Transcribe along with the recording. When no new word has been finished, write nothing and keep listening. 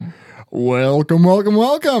Welcome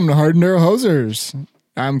to Hard Enduro Hosers.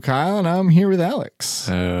 I'm Kyle and I'm here with Alex.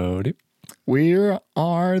 Howdy. We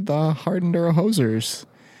are the Hard Enduro Hosers.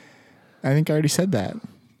 I think I already said that.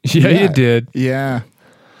 Yeah, you did. Yeah.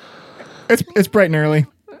 It's bright and early.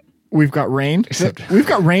 We've got rain. We've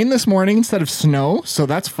got rain this morning instead of snow, so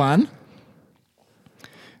that's fun.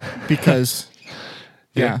 Because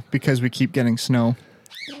because we keep getting snow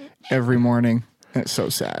every morning. And it's so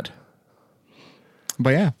sad. But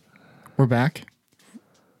yeah, we're back.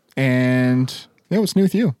 And yeah, what's new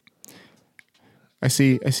with you? I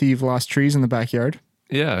see you've lost trees in the backyard.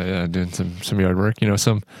 Yeah, doing some yard work,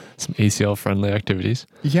 some ACL friendly activities.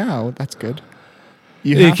 Yeah, well, that's good.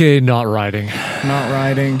 AKA not riding. Not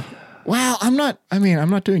riding. Well, I'm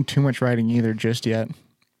not doing too much riding either just yet.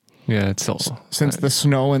 Yeah, it's still since the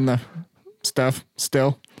snow and the stuff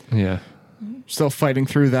still. Yeah. Still fighting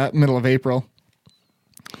through that middle of April.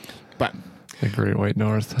 But the Great White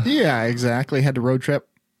North. Yeah, exactly. Had to road trip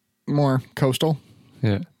more coastal.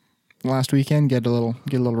 Yeah. Last weekend, get a little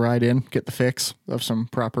ride in, get the fix of some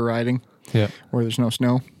proper riding. Yeah. Where there's no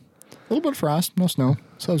snow. A little bit of frost, no snow.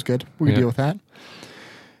 So it was good. We can deal with that.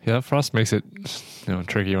 Yeah, frost makes it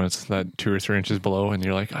tricky when it's that 2 or 3 inches below and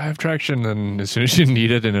you're like, I have traction, and as soon as you need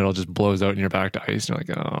it and it'll just blows out and you're back to ice and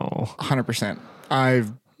you're like, oh. 100%.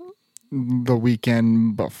 The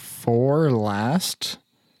weekend before last.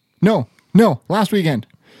 No, last weekend.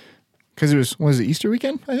 Because was it Easter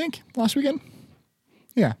weekend, I think? Last weekend?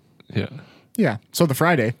 Yeah. Yeah. Yeah. So the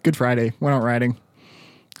Friday, Good Friday, went out riding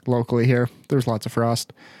locally here. There's lots of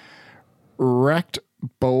frost. Wrecked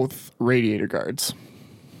both radiator guards.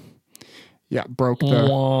 Yeah, broke the...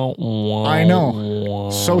 I know.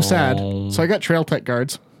 So sad. So I got Trail Tech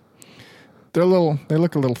guards. They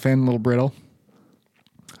look a little thin, a little brittle.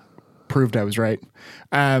 Proved I was right.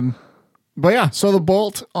 But yeah, so the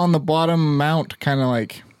bolt on the bottom mount kind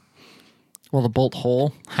of the bolt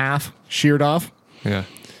hole half sheared off. Yeah.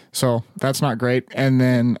 So that's not great. And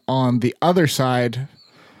then on the other side,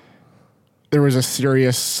 there was a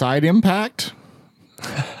serious side impact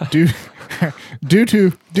due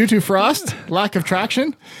to frost, lack of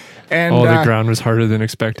traction. And the ground was harder than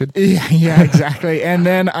expected. Yeah, exactly. And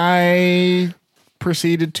then I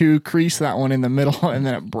proceeded to crease that one in the middle, and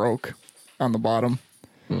then it broke on the bottom.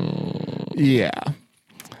 Yeah.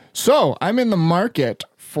 So I'm in the market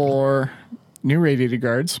for new radiator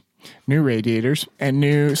guards, new radiators, and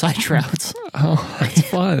new side shrouds. Oh, that's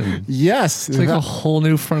fun. Yes. It's like a whole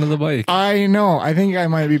new front of the bike. I know. I think I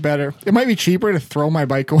might be better. It might be cheaper to throw my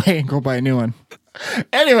bike away and go buy a new one.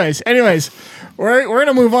 Anyways, we're going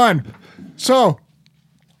to move on. So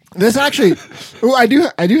this actually, I do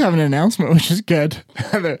have an announcement, which is good.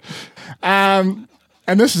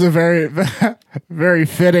 And this is a very, very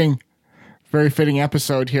fitting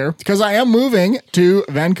episode here because I am moving to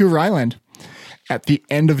Vancouver Island at the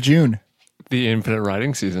end of June. The infinite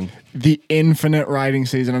riding season.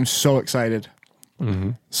 I'm so excited.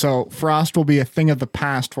 Mm-hmm. So frost will be a thing of the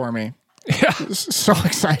past for me. Yeah. So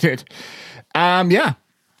excited. Yeah.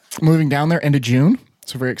 Moving down there end of June.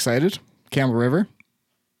 So very excited. Campbell River,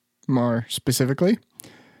 more specifically.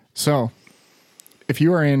 So if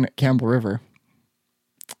you are in Campbell River,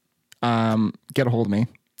 get a hold of me.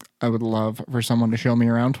 I would love for someone to show me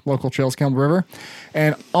around local trails, Campbell River,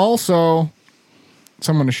 and also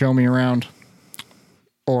someone to show me around,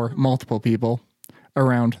 or multiple people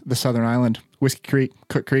around the Southern Island, Whiskey Creek,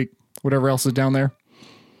 Cook Creek, whatever else is down there.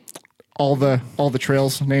 All the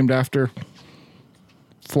trails named after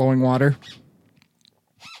flowing water.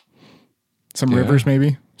 Some rivers,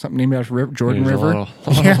 maybe something named after Jordan River. A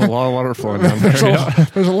lot of water flowing down there.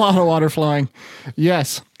 There's a lot of water flowing.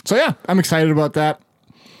 Yes. So yeah, I'm excited about that.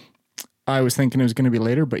 I was thinking it was going to be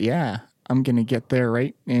later, but yeah, I'm going to get there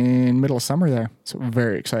right in middle of summer there. So I'm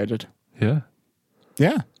very excited. Yeah.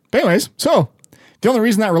 Yeah. But anyways, so the only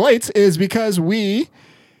reason that relates is because we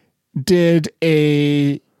did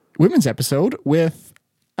a women's episode with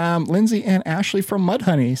Lindsay and Ashley from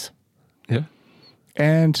Mudhoney's. Yeah.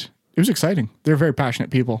 And it was exciting. They're very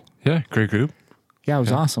passionate people. Yeah. Great group. Yeah, it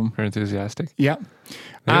was awesome. Very enthusiastic. Yeah.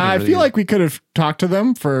 I feel like we could have talked to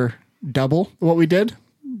them for double what we did,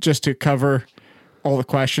 just to cover all the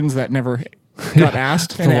questions that never got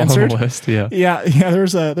asked and answered. List, yeah. Yeah,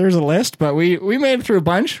 there's a list, but we made it through a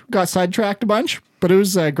bunch, got sidetracked a bunch, but it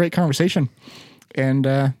was a great conversation. And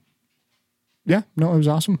it was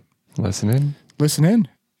awesome. Listen in.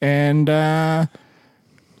 And let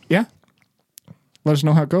us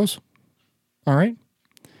know how it goes. All right.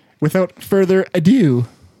 Without further ado.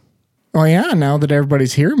 Oh yeah, now that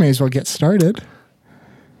everybody's here, may as well get started.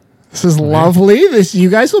 This is lovely. You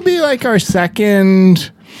guys will be like our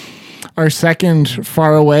second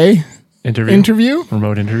far away interview.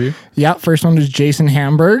 Remote interview. Yeah, first one is Jason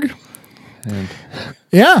Hamburg. And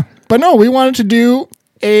Yeah, but no, we wanted to do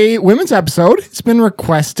a women's episode. It's been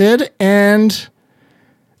requested, and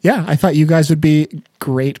yeah, I thought you guys would be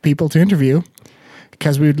great people to interview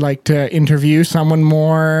because we'd like to interview someone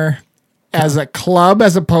more as a club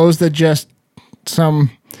as opposed to just some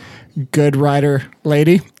good rider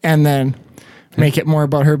lady, and then make it more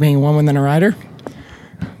about her being a woman than a rider.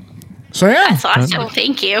 So yeah, That's awesome.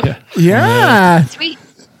 Thank you. yeah, Sweet.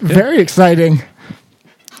 very exciting.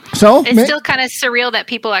 So It's still kind of surreal that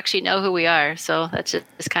people actually know who we are. So that's just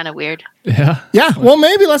it's kind of weird. yeah. yeah, well,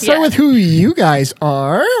 maybe let's start Yeah. with who you guys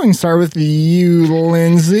are. We can start with you,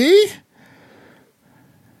 Lindsay.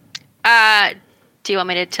 Do you want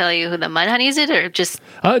me to tell you who the Mudhoney's is, or just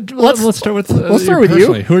Let's start with let's start with you.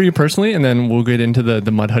 personally. Who are you personally, and then we'll get into the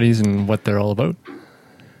Mudhoney's and what they're all about.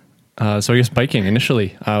 So I guess biking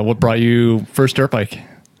initially. What brought you first dirt bike?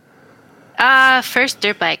 first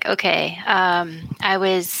dirt bike? Okay, I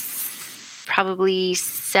was probably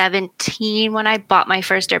 17 when I bought my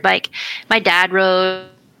first dirt bike. My dad rode,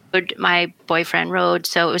 my boyfriend rode,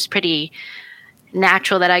 so it was pretty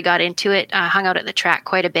natural that I got into it. I hung out at the track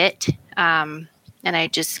quite a bit, and I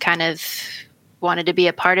just kind of wanted to be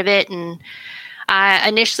a part of it. And I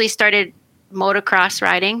initially started motocross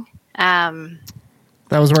riding.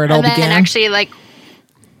 That was where it all And then began. actually, I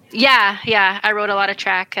rode a lot of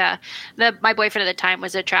track. My boyfriend at the time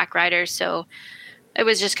was a track rider, so it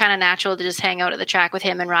was just kind of natural to just hang out at the track with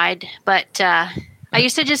him and ride. But I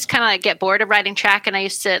used to just kind of get bored of riding track, and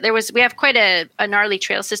we have quite a gnarly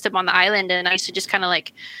trail system on the island, and I used to just kind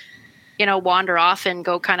of wander off and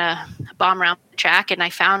go kind of bomb around the track. And I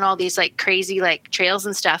found all these like crazy like trails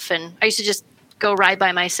and stuff, and I used to just go ride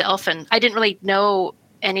by myself, and I didn't really know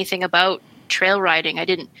anything about trail riding. I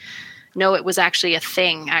didn't know it was actually a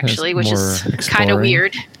thing, which is kind of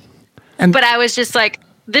weird. But I was just like,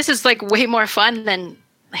 this is like way more fun than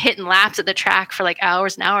hitting laps at the track for like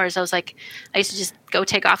hours and hours. I was like, I used to just go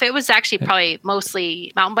take off. It was actually probably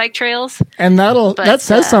mostly mountain bike trails. And that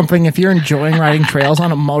says something if you're enjoying riding trails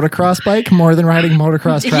on a motocross bike more than riding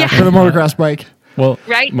motocross track Yeah. for the motocross bike. Well,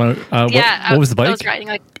 Right? What was the bike? I was riding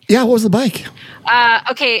like, Yeah, what was the bike?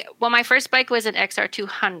 okay, well, my first bike was an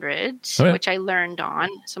XR200, Oh, yeah. which I learned on.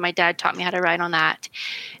 So my dad taught me how to ride on that.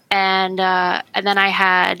 And then I've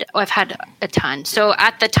had a ton. So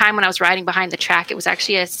at the time when I was riding behind the track, it was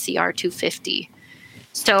actually a CR250.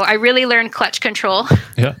 So I really learned clutch control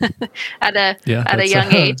Yeah. at a that's,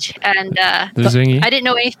 young age. And The zingy. I didn't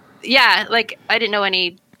know I didn't know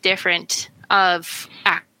any different of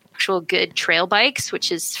actual good trail bikes,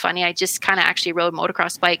 which is funny. I just kind of actually rode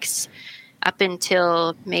motocross bikes up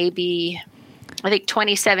until maybe, I think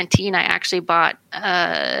 2017. I actually bought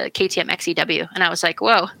a KTM XEW, and I was like,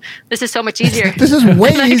 whoa, this is so much easier. This is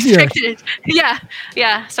way than I easier. expected.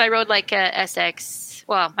 Yeah. So I rode like a SX.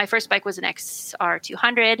 Well, my first bike was an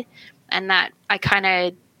XR200, and that I kind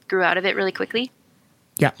of grew out of it really quickly.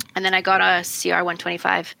 Yeah. And then I got a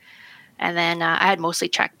CR125. And then I had mostly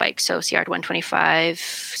track bikes, so CR125,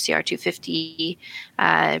 CR250.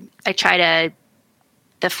 I tried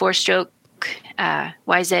the 4-stroke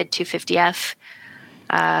YZ250F.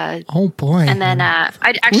 Oh boy. And then I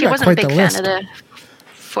actually got wasn't a quite big the fan list. of the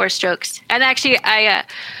 4-strokes. And actually, I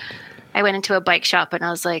went into a bike shop and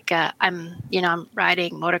I was like, I'm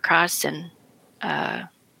riding motocross and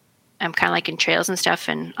I'm kind of like in trails and stuff.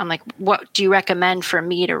 And I'm like, what do you recommend for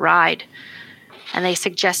me to ride? And they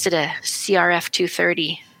suggested a CRF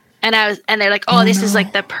 230. And they're like, oh, this is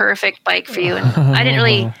like the perfect bike for you. And I didn't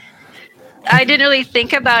really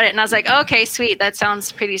think about it. And I was like, okay, sweet. That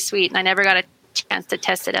sounds pretty sweet. And I never got a chance to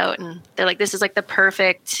test it out. And they're like, this is like the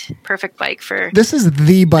perfect bike for This is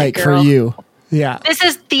the bike for girl. you. Yeah. this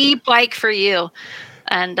is the bike for you.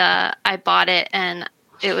 And I bought it, and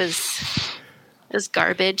it was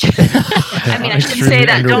garbage. I mean, I shouldn't say Extremely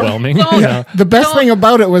that. underwhelming. Don't, Yeah. The best thing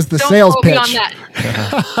about it was the don't sales quote me on pitch.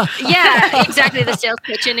 that. Yeah, exactly. The sales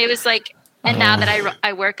pitch. And it was like, and now that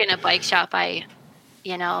I work in a bike shop, I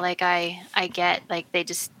get like, they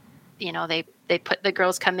just, they put, the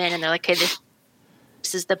girls come in and they're like, okay,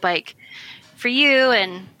 this is the bike for you.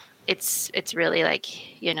 And it's really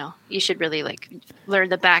like, you should really like learn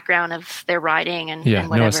the background of their riding and Yeah. and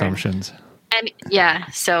whatever. No assumptions. And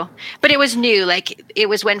but it was new. Like it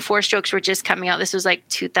was when 4-strokes were just coming out. This was like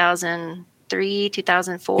 2003,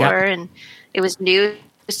 2004, Yep. and it was new.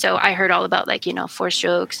 So I heard all about like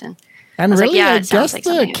 4-strokes and And was like, really, yeah, I it sounds guess like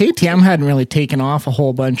the something- KTM hadn't really taken off a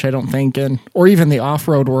whole bunch, I don't think, or even the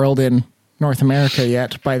off-road world in North America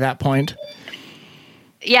yet by that point.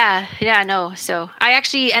 no. So I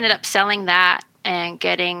actually ended up selling that and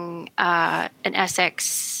getting an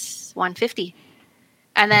SX SX 150.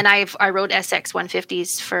 And then I rode SX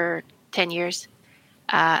 150s for 10 years.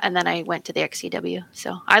 And then I went to the XCW.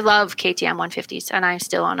 So I love KTM 150s, and I'm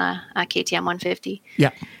still on a KTM 150.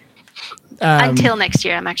 Yeah. Until next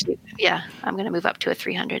year. I'm going to move up to a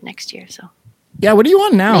 300 next year. So Yeah, what do you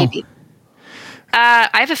want now? maybe. I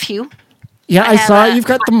have a few. Yeah, I have saw you've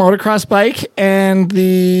got the motocross bike and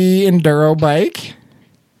the enduro bike.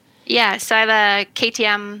 Yeah, so I have a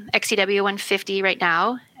KTM XCW 150 right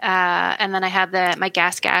now. And then I have my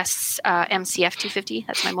Gas MCF 250.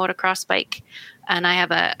 That's my motocross bike. And I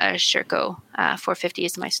have a Sherco 450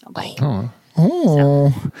 is my snow bike. Fellow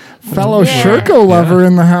Sherco lover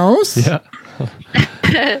in the house. Yeah.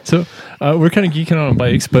 So we're kind of geeking on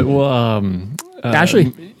bikes, but we'll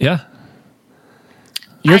Ashley. Yeah.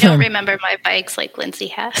 Your I don't turn. remember my bikes like Lindsay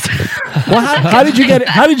has. Well, how did you get?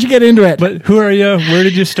 How did you get into it? But who are you? Where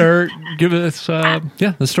did you start? Give us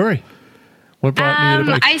the story. What brought you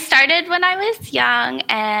to bikes? I started when I was young,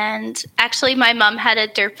 and actually my mom had a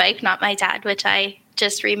dirt bike, not my dad, which I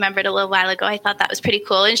just remembered a little while ago. I thought that was pretty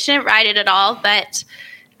cool, and she didn't ride it at all, but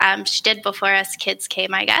she did before us kids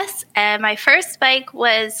came, I guess. And my first bike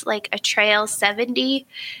was like a Trail 70,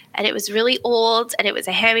 and it was really old, and it was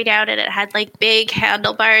a hand-me-down, and it had like big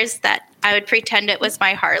handlebars that I would pretend it was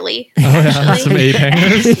my Harley. Some ape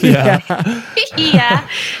hangers. Yeah. Yeah.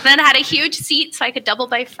 Then it had a huge seat so I could double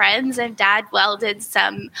my friends, and Dad welded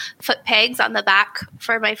some foot pegs on the back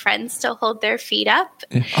for my friends to hold their feet up.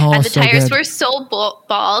 Oh, And the so tires good. were so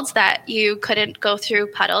bald that you couldn't go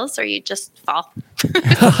through puddles or you'd just fall.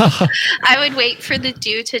 I would wait for the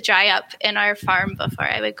dew to dry up in our farm before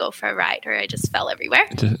I would go for a ride, or I just fell everywhere.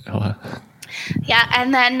 Yeah,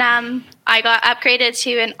 and then I got upgraded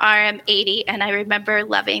to an RM80, and I remember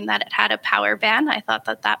loving that it had a power band. I thought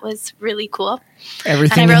that was really cool.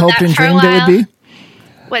 Everything And I you rode hoped that and for a dreamed it would be.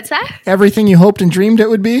 What's that? Everything you hoped and dreamed it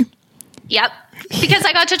would be. Yep. Because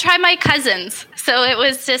I got to try my cousins. So it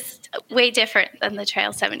was just way different than the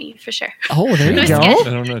Trail 70 for sure. Oh, there you was go. good.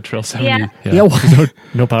 I don't know, Trail 70. Yeah. Yeah.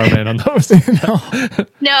 No power band on those.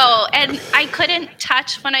 No, and I couldn't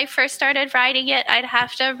touch when I first started riding it. I'd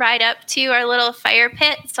have to ride up to our little fire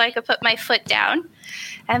pit so I could put my foot down.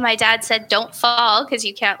 And my dad said, don't fall because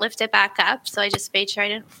you can't lift it back up. So I just made sure I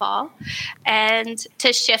didn't fall. And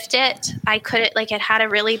to shift it, I couldn't, like it had a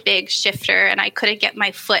really big shifter and I couldn't get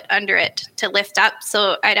my foot under it to lift up.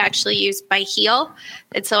 So I'd actually use my heel.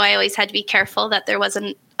 And so I always had to be careful that there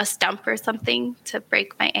wasn't a stump or something to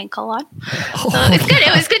break my ankle on. So it was good.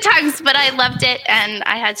 It was good times, but I loved it and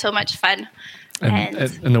I had so much fun. And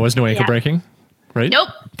there was no ankle breaking, right? Nope.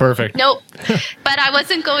 Perfect. Nope. But I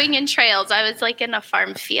wasn't going in trails. I was like in a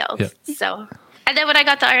farm field. Yeah. So, and then when I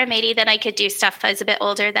got the RM80, then I could do stuff. I was a bit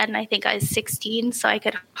older then. I think I was 16, so I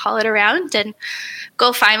could haul it around and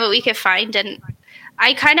go find what we could find. And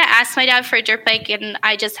I kind of asked my dad for a dirt bike, and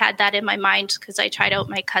I just had that in my mind because I tried out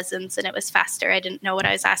my cousins, and it was faster. I didn't know what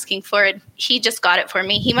I was asking for, and he just got it for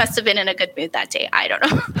me. He must have been in a good mood that day. I don't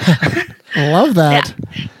know. Love that.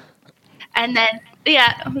 Yeah. And then,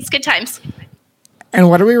 yeah, it was good times. And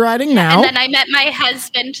what are we riding now? And then I met my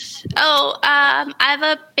husband. I have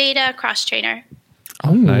a Beta cross trainer.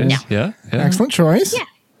 Oh, Nice. Yeah. Excellent choice.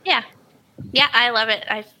 Yeah, I love it.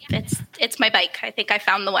 It's my bike. I think I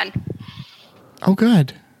found the one. Oh,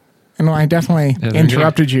 good. And I definitely they're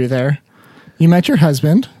interrupted you there. You met your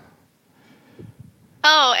husband.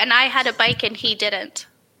 Oh, and I had a bike and he didn't.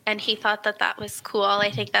 And he thought that was cool. I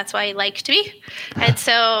think that's why he liked me. And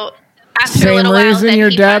so after a Same little while, reason then your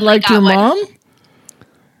he dad finally liked got your one. mom?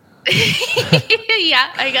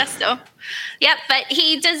 Yeah, I guess so. Yeah, but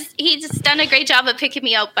he's just done a great job of picking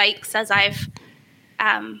me out bikes as I've,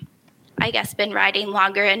 I guess, been riding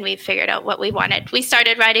longer and we've figured out what we wanted. We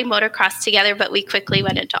started riding motocross together, but we quickly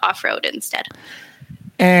went into off-road instead.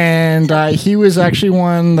 And he was actually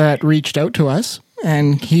one that reached out to us,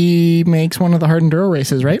 and he makes one of the hard enduro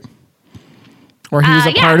races, right? Or he was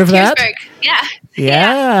a part of that? Tiersburg. Yeah.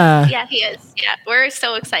 Yeah. Yeah, he is. Yeah, we're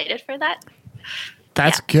so excited for that.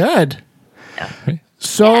 That's good.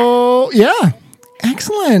 So, yeah.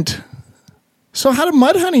 Excellent. So how did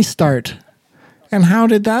Mudhoney start? And how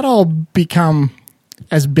did that all become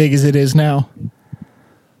as big as it is now?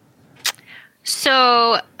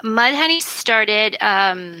 So Mudhoney started,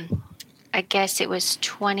 I guess it was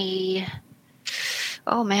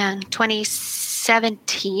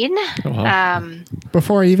 2017. Oh, wow.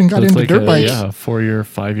 Before I even got So it's into like dirt bikes. a 4-year,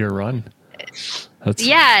 5-year run.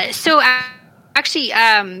 That's So actually,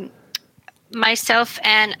 myself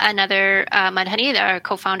and another Mudhoney, our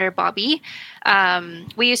co-founder Bobby,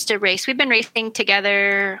 we used to race. We've been racing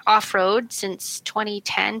together off-road since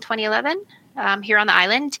 2010, 2011 here on the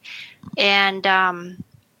island. And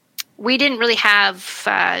we didn't really have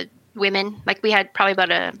women. Like we had probably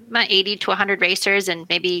about 80 to 100 racers, and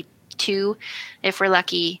maybe 2, if we're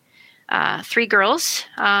lucky, 3 girls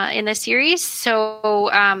in the series. So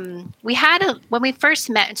we had when we first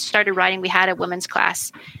met and started riding, we had a women's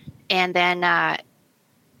class, and then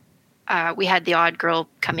we had the odd girl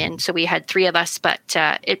come in. So we had 3 of us, but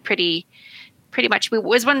it pretty much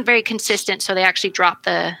wasn't very consistent. So they actually dropped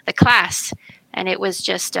the class, and it was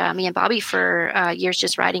just me and Bobby for years,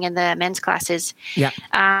 just riding in the men's classes. Yeah.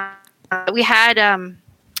 We had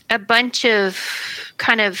a bunch of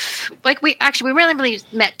kind of like we really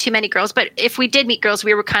met too many girls, but if we did meet girls,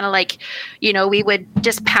 we were kind of like, we would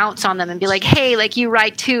just pounce on them and be like, hey, like you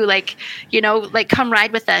ride too, like, like come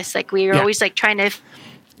ride with us. Like we were always like trying to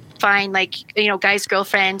find like, guys'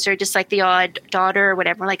 girlfriends or just like the odd daughter or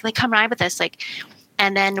whatever. We're like come ride with us. Like,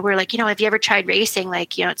 and then we're like, have you ever tried racing?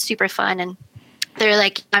 Like, it's super fun. And they're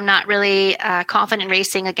like, I'm not really confident in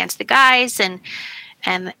racing against the guys. And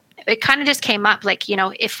it kind of just came up like,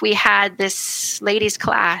 if we had this ladies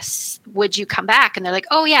class, would you come back? And they're like,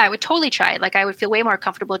 oh yeah, I would totally try it. Like I would feel way more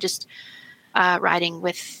comfortable just riding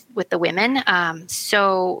with the women.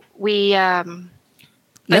 So we,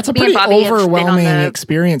 that's a pretty overwhelming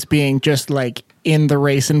experience, being just like in the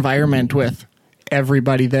race environment with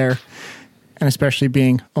everybody there. And especially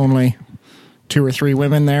being only 2 or 3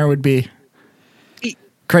 women there would be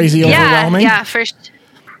crazy overwhelming. Yeah, first.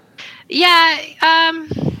 Yeah.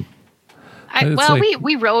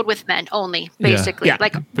 We rode with men only, basically. Yeah.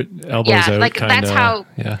 Like, but elbows out. Like kinda, that's how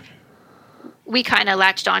we kind of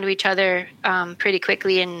latched onto each other pretty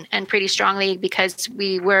quickly and pretty strongly, because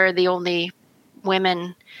we were the only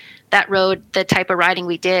women that rode the type of riding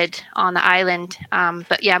we did on the island.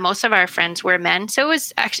 But yeah, most of our friends were men, so it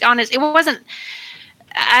was actually honest. It wasn't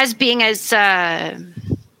as being as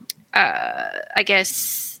I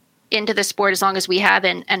guess into the sport as long as we have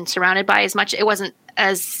and surrounded by as much. It wasn't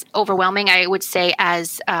as overwhelming, I would say,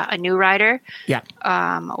 as a new rider. Yeah.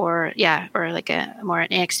 Or like a more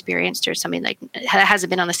inexperienced or something like that hasn't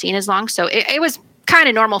been on the scene as long. So it was kind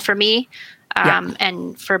of normal for me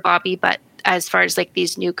and for Bobby. But as far as like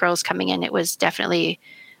these new girls coming in, it was definitely,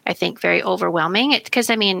 I think, very overwhelming. Because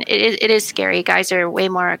it is scary. Guys are way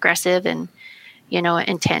more aggressive and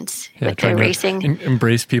intense with their racing.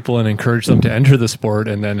 Embrace people and encourage them to enter the sport,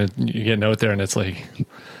 and then you get out there and it's like,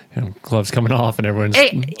 gloves coming off and everyone's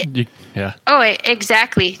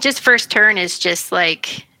exactly. Just first turn is just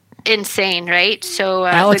like insane, right? So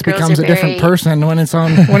Alex becomes a different person when it's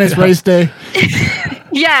race day.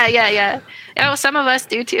 Yeah. Oh, some of us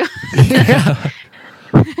do too.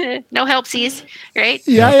 No helpsies, right?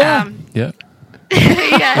 Yeah. Yeah.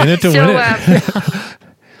 Yeah. In it to win it.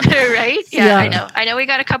 Right? Yeah, I know we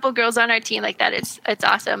got a couple girls on our team like that. It's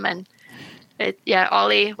awesome. And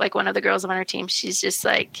Ollie, like one of the girls on our team, she's just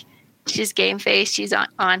like, she's game face. She's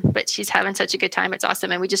on, but she's having such a good time. It's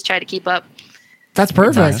awesome. And we just try to keep up. That's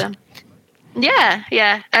perfect. Awesome. Yeah.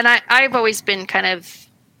 And I've always been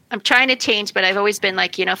I'm trying to change, but I've always been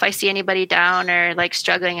like, if I see anybody down or like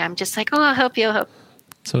struggling, I'm just like, oh, I'll help you.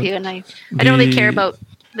 And I don't really care about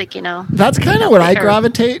like, That's kind of what I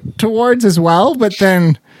gravitate towards as well. But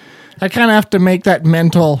then I kind of have to make that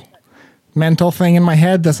mental thing in my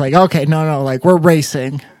head that's like, okay, no, like we're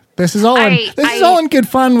racing. This is all in good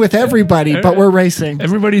fun with everybody, but we're racing.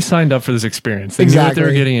 Everybody signed up for this experience. They knew what they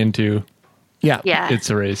were getting into. Yeah. It's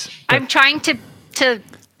a race. I'm trying to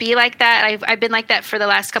be like that. I've been like that for the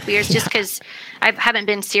last couple of years, just because I haven't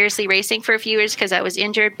been seriously racing for a few years because I was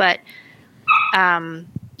injured. But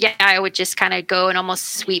I would just kind of go and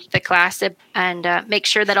almost sweep the class and make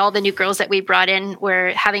sure that all the new girls that we brought in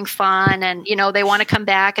were having fun and, they want to come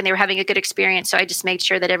back and they were having a good experience. So I just made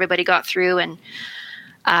sure that everybody got through. And,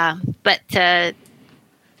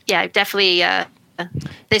 definitely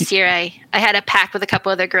this year I had a pact with a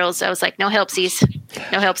couple other girls. I was like, no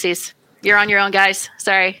helpsies. You're on your own, guys.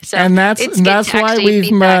 Sorry. So and that's why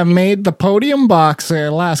we've made the podium box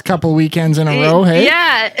last couple weekends in a row. Hey,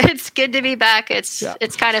 yeah, it's good to be back. It's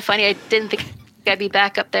kind of funny. I didn't think I'd be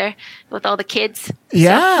back up there with all the kids.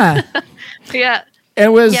 Yeah, so. Yeah. It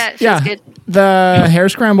was good. The hare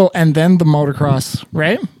scramble and then the motocross,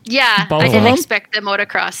 right? Yeah, I didn't expect the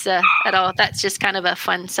motocross at all. That's just kind of a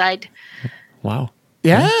fun side. Wow.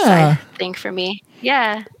 Yeah. Side thing for me.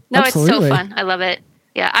 Yeah. No, Absolutely. It's so fun. I love it.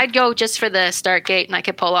 Yeah, I'd go just for the start gate, and I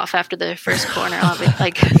could pull off after the first corner.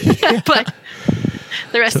 But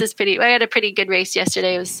the rest is pretty. I had a pretty good race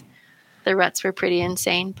yesterday. The ruts were pretty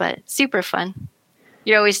insane, but super fun.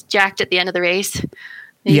 You're always jacked at the end of the race.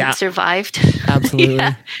 You survived. Absolutely.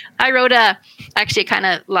 Yeah. I rode actually kind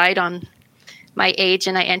of lied on my age,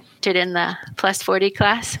 and I entered in the plus 40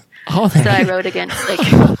 class. Oh, So I rode against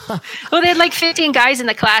well, they had like 15 guys in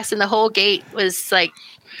the class, and the whole gate was like,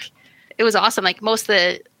 it was awesome. Like most of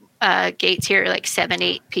the gates here are like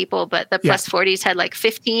 7-8 people, but the plus 40s had like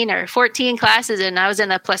 15 or 14 classes, and I was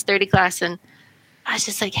in a plus 30 class, and I was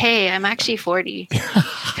just like, hey, I'm actually 40.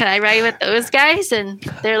 Can I ride with those guys? And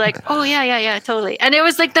they're like, oh, yeah, totally. And it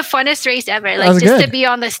was like the funnest race ever. Like just to be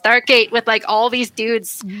on the start gate with like all these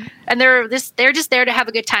dudes. And they're just there to have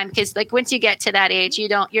a good time, because like once you get to that age, you're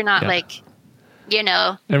not like,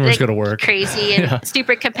 everyone's like, got to work crazy and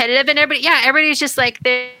super competitive. And everybody's just like,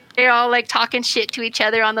 they're all like talking shit to each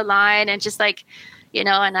other on the line, and just like, and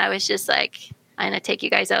I was just like, I'm going to take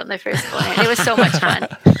you guys out in the first point. It was so much fun.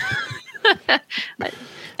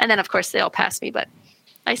 And then of course they all passed me, but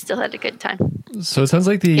I still had a good time. So it sounds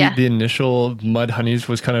like the initial Mud Honeys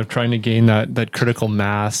was kind of trying to gain that critical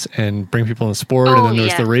mass and bring people in the sport, and then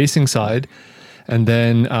there's the racing side, and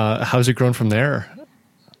then how's it grown from there?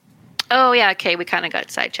 Oh yeah, okay, we kind of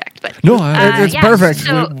got sidetracked, but no, it's perfect.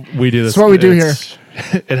 So, we do this. That's what we do here.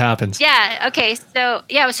 It happens. Yeah. Okay. So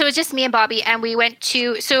so it's just me and Bobby, and we went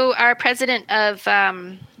to. So our president of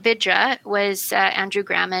Vidra was Andrew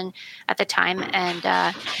Gramman at the time,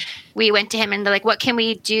 and we went to him and they're like, "What can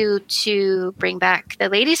we do to bring back the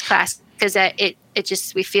ladies' class? Because it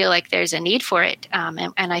just, we feel like there's a need for it,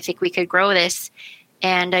 and I think we could grow this."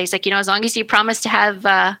 And he's like, as long as you promise to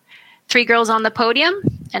have 3 girls on the podium,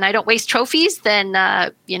 and I don't waste trophies, then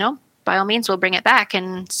by all means, we'll bring it back.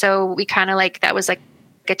 And so we kind of that was like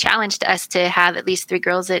a challenge to us to have at least 3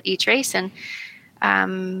 girls at each race. And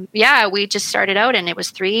we just started out, and it was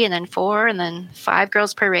 3 and then 4 and then 5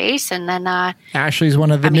 girls per race. And then Ashley's one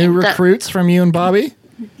of the new recruits from you and Bobby.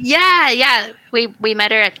 Yeah. We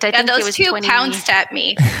met her at, I think those it was 2 pounced at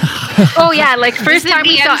me. Oh yeah. Like first time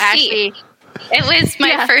we saw Ashley. It was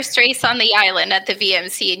my first race on the island at the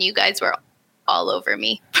VMC, and you guys were all over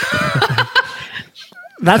me.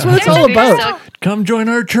 That's what it's all about. Come join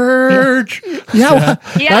our church. Yeah.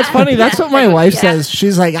 That's funny. That's what my wife says.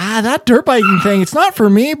 She's like, that dirt biking thing, it's not for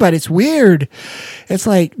me, but it's weird. It's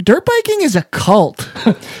like, dirt biking is a cult.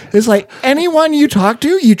 It's like anyone you talk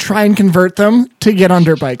to, you try and convert them to get on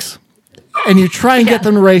dirt bikes. And you try and get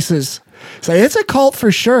them to races. So it's a cult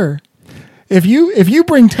for sure. If you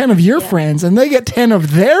bring 10 of your friends and they get 10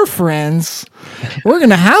 of their friends, we're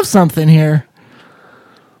going to have something here.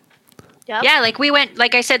 Yep. Yeah, like we went,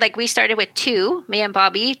 like I said, like we started with 2, me and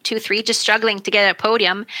Bobby, 2, 3, just struggling to get a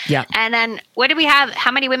podium. Yeah. And then what did we have?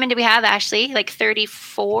 How many women do we have, Ashley? Like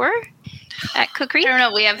 34 at Cook Creek? I don't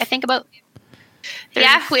know. We have, I think about. 30,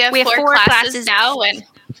 we have 4 classes now, and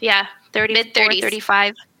 30, mid-30s.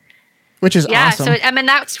 35. Which is awesome. So I mean,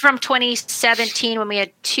 that's from 2017 when we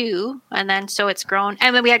had 2, and then so it's grown.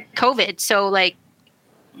 And then we had COVID, so like.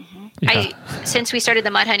 Since we started the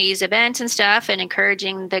Mud Honeys events and stuff and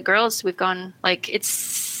encouraging the girls, we've gone like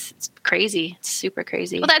it's crazy. It's super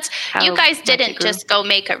crazy. Well, that's you guys didn't just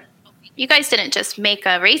make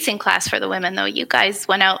a racing class for the women though. You guys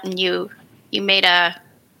went out and you made a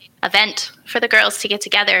event for the girls to get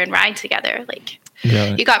together and ride together. Like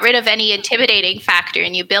you got rid of any intimidating factor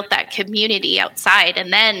and you built that community outside,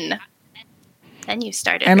 and then you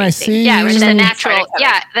started and racing. It was just a natural.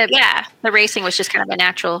 The racing was just kind of a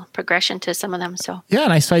natural progression to some of them. So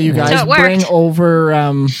and I saw you guys bring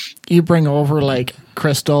over like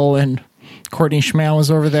Crystal and Courtney Schmale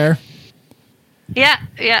was over there. Yeah,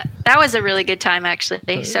 that was a really good time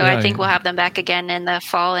actually. So I think we'll have them back again in the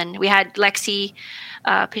fall. And we had Lexi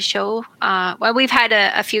Pichot. Well, we've had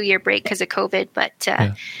a few year break because of COVID, but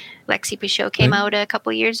Lexi Pichot came out a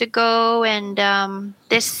couple years ago, and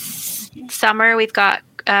this summer we've got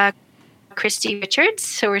Christy Richards,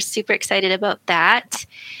 so we're super excited about that.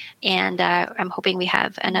 And I'm hoping we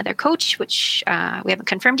have another coach, which we haven't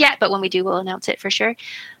confirmed yet, but when we do, we'll announce it for sure.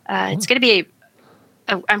 It's going to be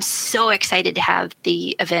I'm so excited to have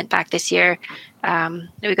the event back this year.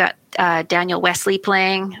 We got Daniel Wesley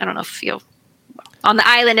playing. I don't know if you'll on the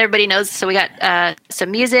island, everybody knows. So we got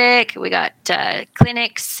some music, we got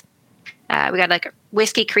clinics, we got like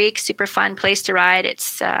Whiskey Creek, super fun place to ride.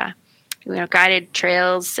 It's guided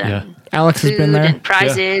trails and Alex has been there. And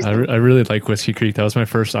prizes. Yeah, I really like Whiskey Creek. That was my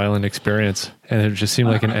first island experience, and it just seemed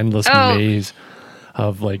like an endless maze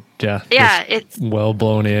of it's well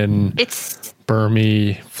blown in. It's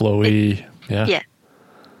bermy, flowy. Yeah.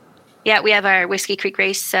 We have our Whiskey Creek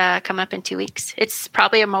race coming up in 2 weeks. It's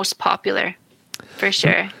probably our most popular for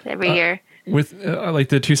sure every year. With like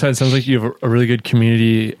the two sides, sounds like you have a really good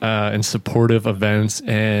community and supportive events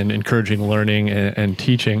and encouraging learning and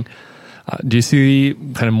teaching. Do you see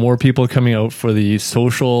kind of more people coming out for the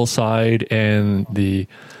social side and the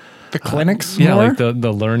the clinics. Yeah, more? like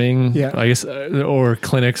the learning. Yeah. I guess, or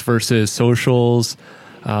clinics versus socials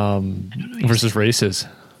versus races.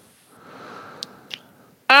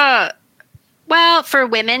 Well, for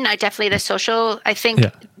women, the social, I think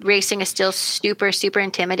racing is still super, super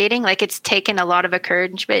intimidating. Like it's taken a lot of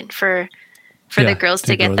encouragement for the girls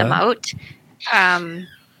to get them out.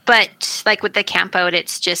 But like with the camp out,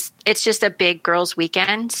 it's just a big girls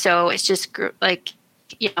weekend. So it's just like,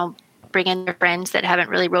 bring in their friends that haven't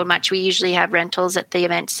really rode much. We usually have rentals at the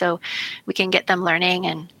event so we can get them learning.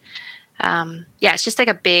 And it's just like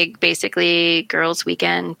a big, basically girls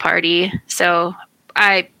weekend party. So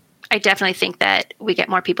I definitely think that we get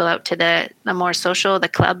more people out to the more social, the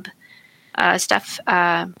club stuff.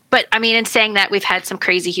 But I mean, in saying that, we've had some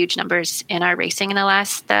crazy huge numbers in our racing in the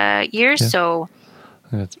last year. Yeah. So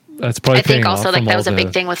that's probably I think also like that was a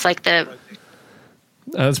big thing with like the.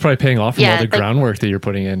 That's probably paying off from all the groundwork that you're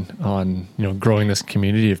putting in on, growing this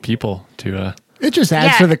community of people to. It just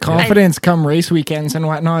adds to the confidence come race weekends and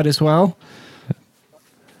whatnot as well.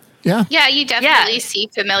 Yeah. Yeah, you definitely see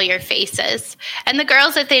familiar faces. And the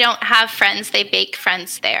girls, if they don't have friends, they make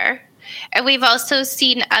friends there. And we've also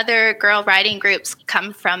seen other girl riding groups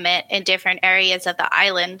come from it in different areas of the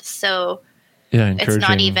island. So it's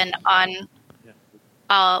not even on...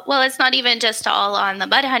 it's not even just all on the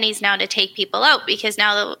Mudhoneys now to take people out, because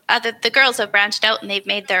now the girls have branched out and they've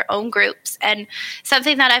made their own groups. And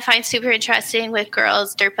something that I find super interesting with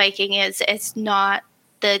girls dirt biking is it's not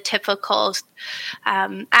the typical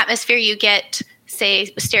atmosphere you get,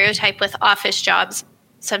 say, stereotype with office jobs.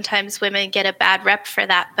 Sometimes women get a bad rep for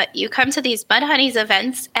that, but you come to these Mudhoneys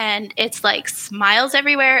events and it's like smiles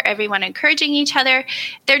everywhere, everyone encouraging each other.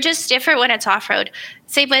 They're just different when it's off-road.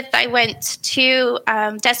 Same with, I went to,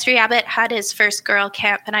 Destry Abbott had his first girl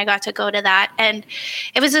camp and I got to go to that. And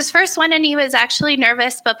it was his first one and he was actually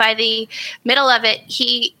nervous, but by the middle of it,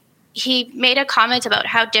 he made a comment about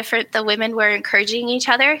how different the women were encouraging each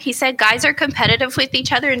other. He said guys are competitive with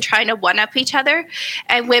each other and trying to one-up each other,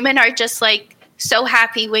 and women are just like so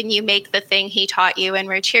happy when you make the thing he taught you, and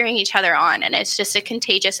we're cheering each other on, and it's just a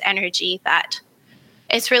contagious energy that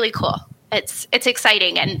it's really cool. It's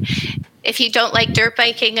exciting, and if you don't like dirt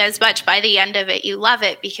biking as much, by the end of it, you love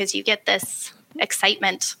it because you get this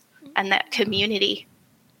excitement and that community.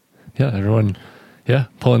 Yeah, everyone,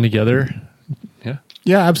 pulling together.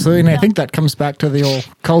 Yeah, absolutely. And I think that comes back to the old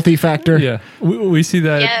culty factor. Yeah, we see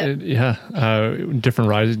that. Different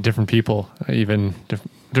rides, different people, even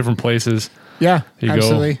different places. Yeah, you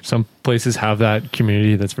absolutely. go. Some places have that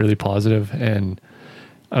community that's really positive, and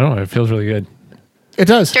I don't know. It feels really good. It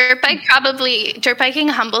does. Dirt biking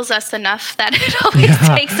humbles us enough that it always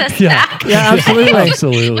takes us back. Yeah, absolutely.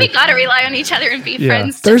 Absolutely. We got to rely on each other and be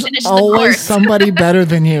friends to There's finish the always course. somebody better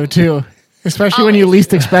than you too, especially when you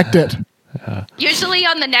least expect it. Usually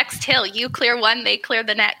on the next hill, you clear one, they clear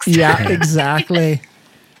the next. Yeah, exactly.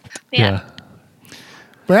 Yeah.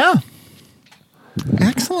 Well,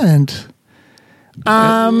 excellent.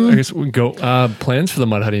 I guess we go plans for the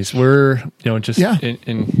Mudhoneys. We're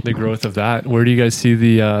in the growth of that. Where do you guys see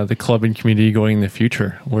the club and community going in the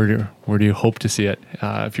future? Where do you hope to see it?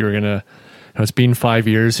 If you're gonna, it's been 5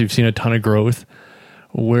 years. You've seen a ton of growth.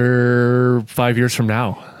 Where 5 years from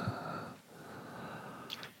now?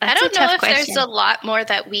 I don't know if there's a lot more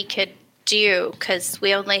that we could do because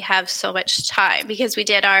we only have so much time, because we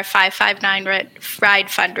did our 559 ride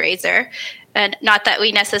fundraiser, and not that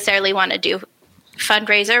we necessarily want to do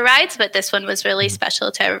fundraiser rides, but this one was really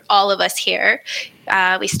special to all of us here.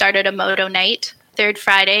 We started a moto night, third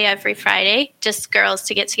Friday, every Friday, just girls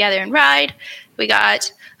to get together and ride. We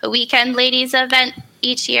got a weekend ladies event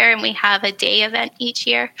each year, and we have a day event each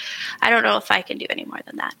year. I don't know if I can do any more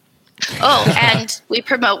than that. Oh, and we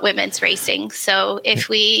promote women's racing. So if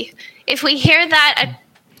we hear that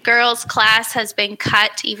a girls' class has been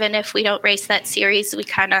cut, even if we don't race that series, we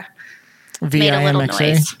kind of made a little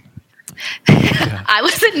noise. I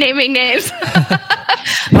wasn't naming names.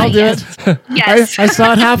 I'll do it. Yes. I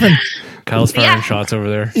saw it happen. Kyle's firing shots over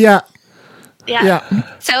there. Yeah.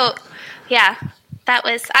 So,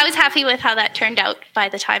 I was happy with how that turned out by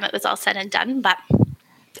the time it was all said and done.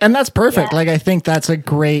 And that's perfect. Like, I think that's a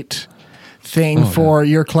great thing for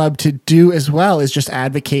your club to do as well, is just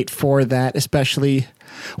advocate for that, especially,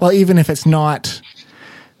 even if it's not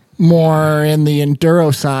more in the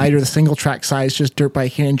enduro side or the single track side, it's just dirt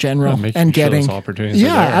biking in general, and getting opportunities.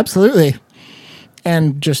 Yeah, absolutely.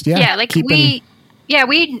 And just, we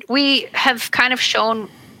have kind of shown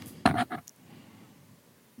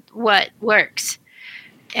what works.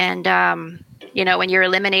 And, when you're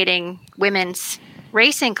eliminating women's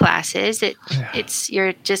racing classes,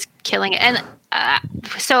 you're just killing it. And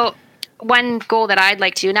so one goal that I'd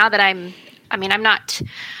like to, now that I'm not.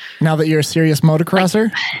 Now that you're a serious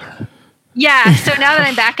motocrosser? Yeah. So now that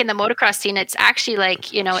I'm back in the motocross scene, it's actually like,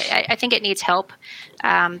 I think it needs help.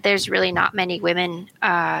 There's really not many women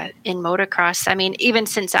in motocross. I mean, even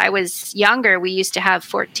since I was younger, we used to have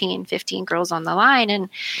 14, 15 girls on the line. And,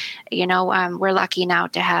 we're lucky now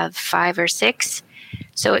to have 5 or 6.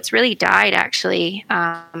 So it's really died, actually.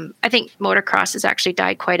 I think motocross has actually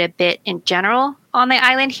died quite a bit in general on the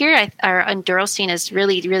island here. Our enduro scene has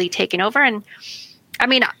really, really taken over. And I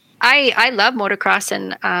mean, I love motocross,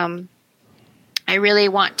 and I really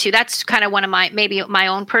want to. That's kind of one of my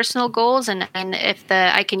own personal goals. And if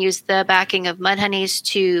I can use the backing of Mudhoney's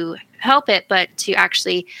to help it, but to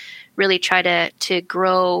actually really try to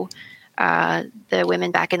grow the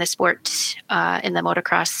women back in the sport, in the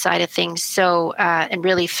motocross side of things. So, and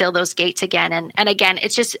really fill those gates again. And again,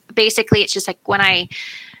 it's just like when I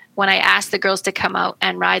ask the girls to come out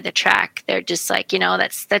and ride the track, they're just like,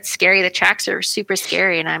 that's scary. The tracks are super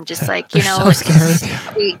scary. And I'm just like, so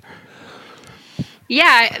scary.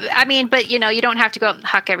 Yeah, I mean, but you don't have to go out and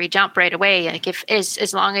huck every jump right away. Like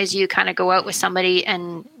as long as you kind of go out with somebody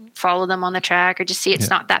and follow them on the track, or just see it's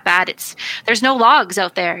not that bad. There's no logs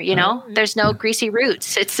out there, there's no greasy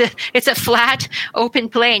roots. It's a flat open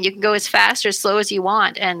plain. You can go as fast or as slow as you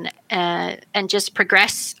want, and just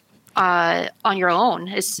progress on your own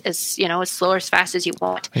as slow or as fast as you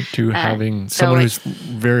want. I think too, having someone who's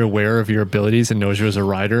very aware of your abilities and knows you as a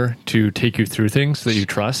rider to take you through things that you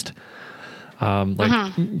trust.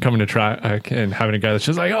 Coming to track and having a guy that's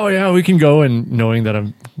just like, oh yeah, we can go, and knowing that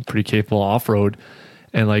I'm pretty capable off-road,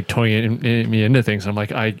 and like towing me into things. I'm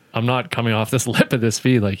like, I'm not coming off this lip at this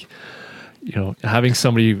speed. Like, having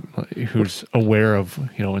somebody who's aware of,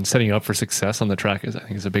 and setting up for success on the track I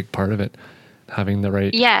think is a big part of it. Having the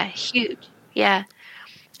right. Yeah. Huge. Yeah.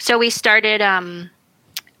 So we started,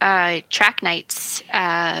 track nights,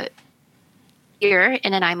 here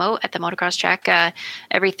in Nanaimo at the motocross track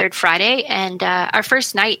every third Friday. And our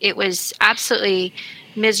first night, it was absolutely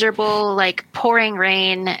miserable, like pouring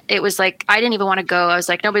rain. It was like, I didn't even want to go. I was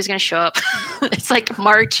like, nobody's going to show up. It's like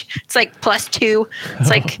March. It's like +2. It's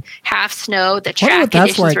like half snow. The track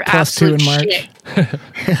conditions were absolute shit.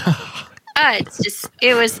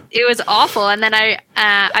 It was awful. And then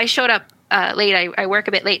I showed up late. I work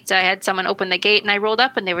a bit late. So I had someone open the gate, and I rolled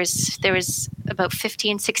up, and there was about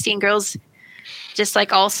 15, 16 girls, just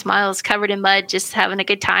like all smiles, covered in mud, just having a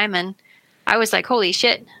good time. And I was like, holy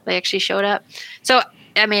shit, they actually showed up. So,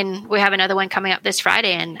 I mean, we have another one coming up this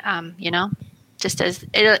Friday, and, just as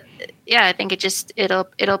I think this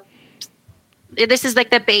is like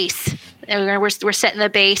the base. We're setting the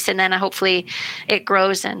base, and then hopefully it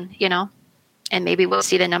grows, and, and maybe we'll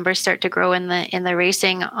see the numbers start to grow in the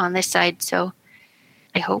racing on this side. So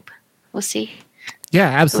I hope we'll see. Yeah,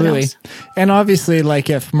 absolutely. And obviously, like,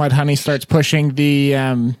 if Mudhoney starts pushing the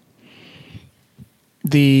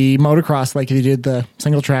motocross like they did the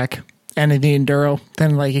single track and the enduro,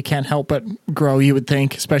 then like it can't help but grow, you would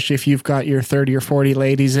think, especially if you've got your 30 or 40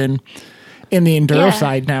 ladies in the enduro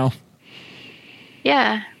side now.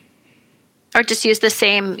 Yeah. Or just use the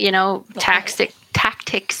same,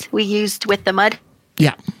 tactics we used with the mud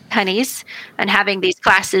honeys, and having these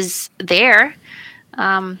classes there.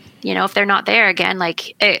 If they're not there again,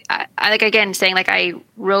 like I like, again, saying like I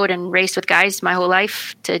rode and raced with guys my whole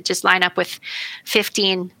life, to just line up with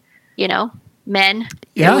 15, men.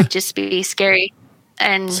 It would just be scary.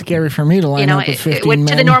 And scary for me to line up with 15 men.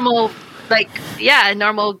 To the normal,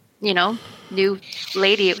 normal, new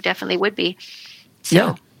lady, it definitely would be.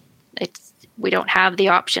 So we don't have the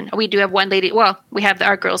option. We do have one lady. Well, we have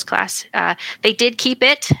our girls class. They did keep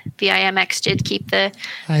it. VIMX did keep the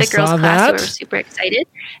girls class. So we were super excited.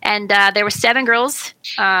 And there were 7 girls.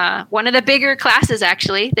 One of the bigger classes,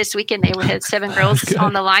 actually, this weekend. They had 7 girls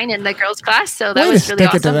on the line in the girls class. So that was really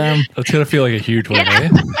awesome. It to them. That's going to feel like a huge win, eh?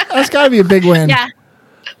 That's got to be a big win. Yeah.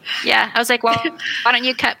 Yeah, I was like, well, why don't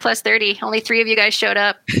you cut +30? Only 3 of you guys showed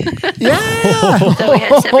up. Yeah. So we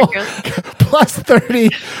had 7 girls.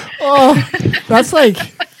 +30. Oh, that's like...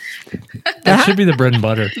 That should be the bread and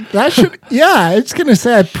butter. It's going to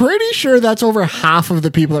say, I'm pretty sure that's over half of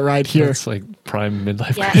the people that ride here. It's like prime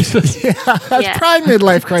midlife crisis. That's prime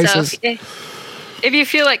midlife crisis. So if you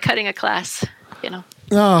feel like cutting a class,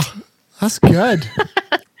 Oh, that's good.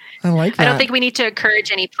 I like that. I don't think we need to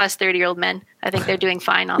encourage any +30-year-old men. I think they're doing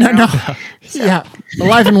fine on their own. So. Yeah,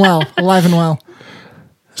 alive and well.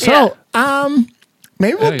 So,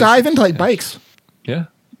 maybe we'll dive into like bikes. Yeah.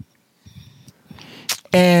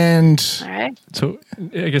 And All right. So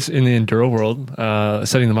I guess in the enduro world,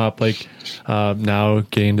 setting them up like now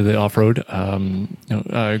getting into the off road,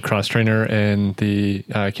 cross trainer and the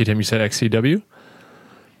KTM. You said XCW.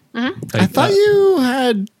 Mm-hmm. I thought you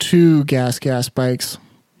had 2 gas bikes.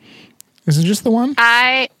 Is it just the one?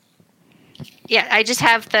 I just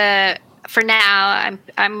have for now.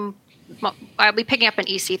 I'll be picking up an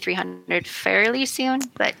EC300 fairly soon,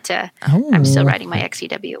 but I'm still riding my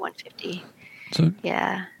XCW 150. So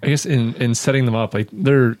yeah, I guess in setting them up, like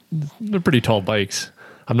they're pretty tall bikes.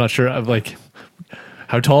 I'm not sure. I'm like,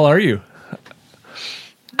 how tall are you?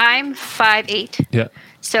 I'm 5'8". Yeah.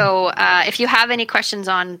 So if you have any questions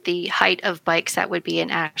on the height of bikes, that would be an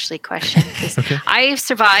Ashley question. Okay. I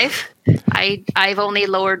survive. I've only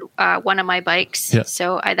lowered one of my bikes, Yeah.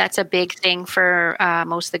 so that's a big thing for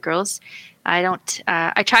most of the girls. I don't.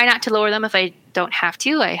 I try not to lower them if I don't have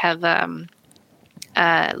to. I have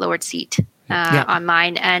lowered seat on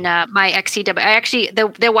mine, and my XCW. I actually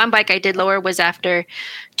the one bike I did lower was after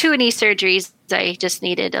 2 knee surgeries. I just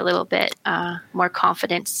needed a little bit more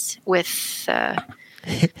confidence with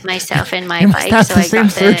myself and my bike. That's so the I same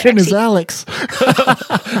got surgeon as Alex.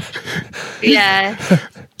 Yeah. So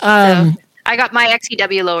I got my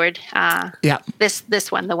XCW lowered.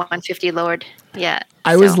 This one, the 150 lowered. Yeah.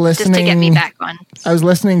 I was listening just to get me back on. I was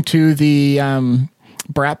listening to the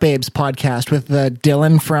Brat Babes podcast with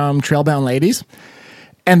Dylan from Trailbound Ladies,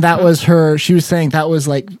 and that was her. She was saying that was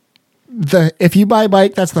like if you buy a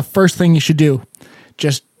bike, that's the first thing you should do.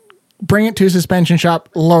 Just bring it to a suspension shop,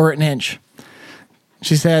 lower it an inch.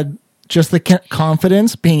 She said just the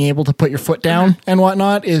confidence, being able to put your foot down and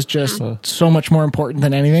whatnot is just so much more important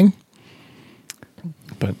than anything.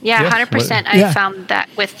 But 100%. I found that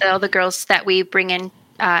with all the girls that we bring in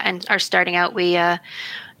and are starting out,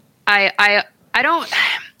 I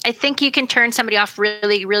think you can turn somebody off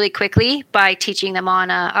really, really quickly by teaching them on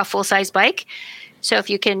a full-size bike. So if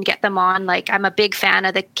you can get them on, like I'm a big fan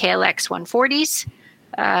of the KLX 140s.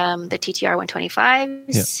 The TTR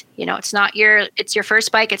 125s. It's your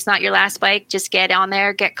first bike. It's not your last bike. Just get on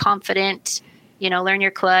there, get confident, learn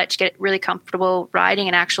your clutch, get really comfortable riding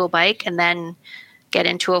an actual bike, and then get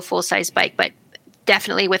into a full size bike. But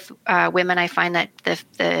definitely with women, I find that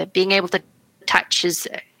the being able to touch is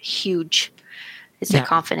huge. It's a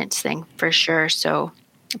confidence thing for sure. So,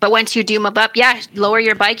 but once you do move up, lower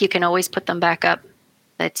your bike. You can always put them back up.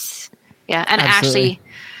 That's and absolutely. Ashley.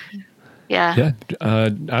 Yeah.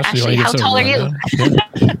 Ashley, how tall are you?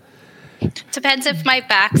 Depends if my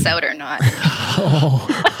back's out or not.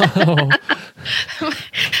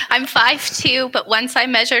 I'm 5'2", but once I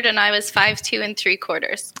measured and I was 5'2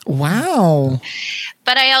 3/4". Wow.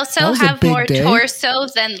 But I also have more torso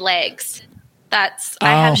than legs. I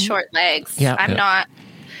have short legs. Yeah. I'm not.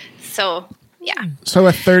 So, yeah. So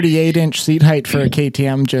a 38-inch seat height for a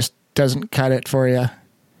KTM just doesn't cut it for you.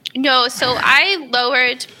 No, so I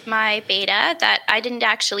lowered my Beta that I didn't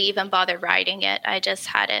actually even bother riding it. I just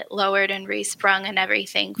had it lowered and resprung and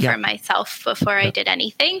everything for myself before I did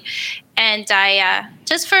anything. And I,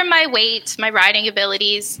 just for my weight, my riding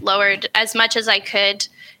abilities, lowered as much as I could.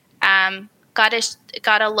 Got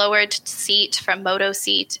a lowered seat from Moto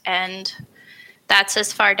Seat, and that's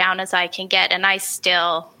as far down as I can get. And I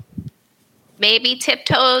still maybe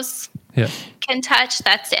tiptoes can touch.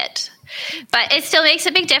 That's it. But it still makes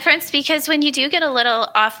a big difference because when you do get a little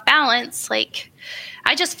off balance, like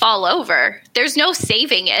I just fall over. There's no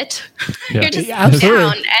saving it. Yeah. You're just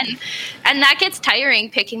down. And that gets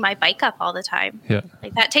tiring picking my bike up all the time. Yeah.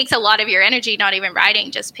 Like that takes a lot of your energy, not even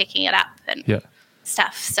riding, just picking it up and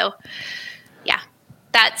stuff. So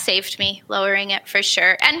that saved me lowering it for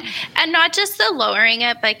sure. And not just the lowering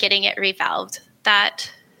it, but getting it revalved.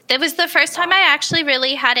 That was the first time I actually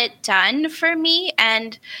really had it done for me.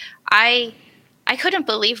 And I couldn't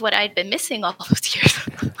believe what I'd been missing all those years.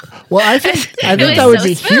 Well, I think that would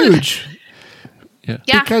be huge.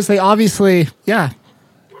 Yeah. Because they obviously,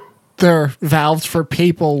 they're valves for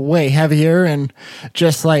people way heavier, and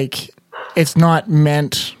just like it's not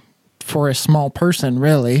meant for a small person,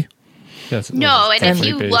 really. Yes, no, and if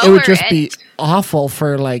you lower it would just be awful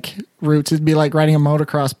for like roots. It'd be like riding a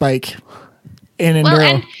motocross bike in enduro. Well,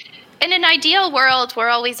 and in an ideal world, we're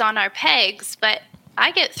always on our pegs, but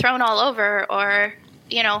I get thrown all over, or,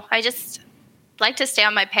 I just like to stay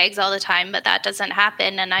on my pegs all the time, but that doesn't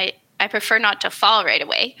happen. And I prefer not to fall right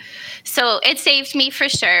away. So it saved me for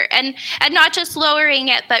sure. And not just lowering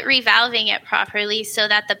it, but revalving it properly so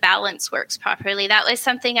that the balance works properly. That was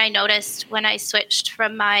something I noticed when I switched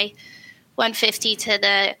from my 150 to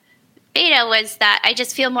the Beta, was that I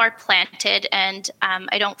just feel more planted, and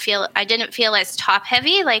I didn't feel as top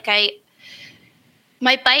heavy. Like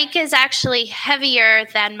My bike is actually heavier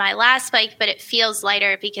than my last bike, but it feels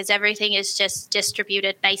lighter because everything is just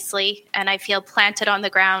distributed nicely, and I feel planted on the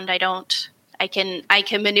ground. I can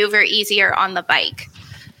maneuver easier on the bike.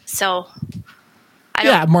 So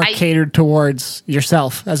more catered towards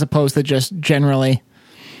yourself as opposed to just generally.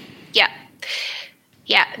 Yeah.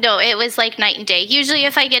 Yeah, no, it was like night and day. Usually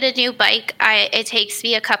if I get a new bike, it takes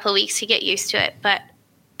me a couple of weeks to get used to it, but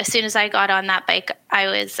as soon as I got on that bike, I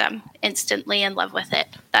was instantly in love with it.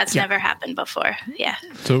 That's never happened before. Yeah.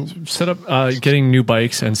 So set up getting new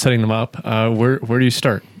bikes and setting them up. Where do you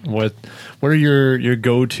start? What are your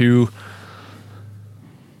go-to?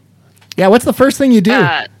 Yeah, what's the first thing you do?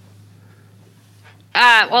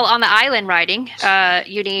 Well, on the island riding,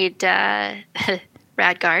 you need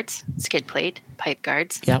rad guards, skid plate, pipe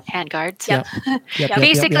guards, hand guards.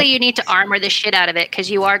 Basically, you need to armor the shit out of it because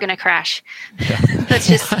you are going to crash. That's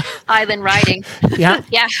just island riding. Yeah.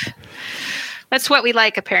 That's what we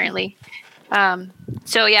like, apparently.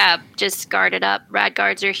 Just guard it up. Rad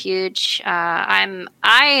guards are huge.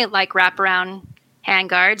 I like wraparound hand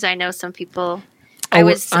guards. I know some people.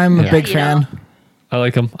 I'm a big fan. I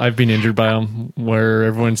like them. I've been injured by them where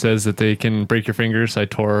everyone says that they can break your fingers. I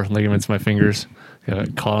tore ligaments in my fingers.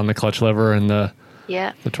 Got caught on the clutch lever and the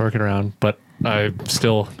torque it around, but I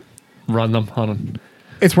still run them on them.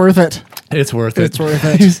 It's worth it. It's worth it.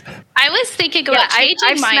 I was thinking about changing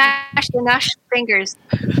I've mine. Smashed enough fingers.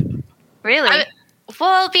 Really?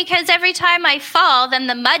 Well, because every time I fall, then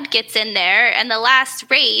the mud gets in there, and the last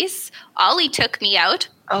race, Ollie took me out.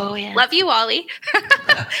 Oh, yeah. Love you, Ollie.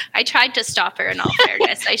 I tried to stop her in all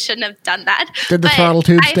fairness. I shouldn't have done that. Did the throttle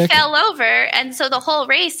tube stick? I fell over, and so the whole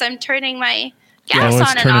race, I'm turning my gas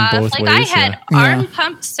on and off. Like, I had arm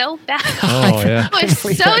pumped so bad. Oh, yeah. I was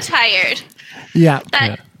so tired. Yeah.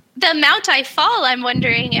 The amount I fall, I'm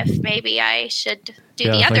wondering if maybe I should do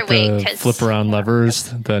the other way. Cause flip around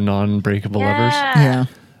levers, the non-breakable levers. Yeah.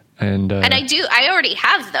 And I already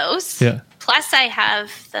have those. Yeah. Plus I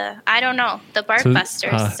have the Bark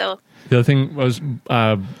Busters. So the other thing was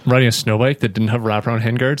riding a snow bike that didn't have wraparound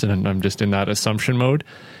handguards, and I'm just in that assumption mode,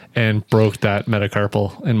 and broke that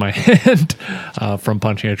metacarpal in my hand from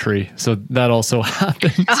punching a tree. So that also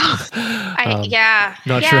happens.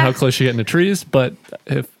 Not sure how close you get in the trees, but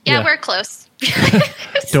we're close.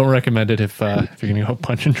 Don't recommend it if you're going to go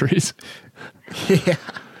punching trees.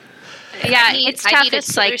 It's tough.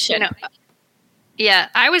 It's like,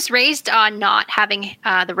 I was raised on not having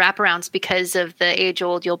the wraparounds because of the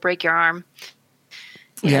age-old, you'll break your arm.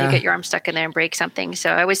 You get your arm stuck in there and break something.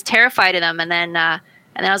 So I was terrified of them. And then I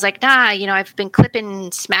was like, I've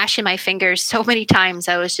been smashing my fingers so many times.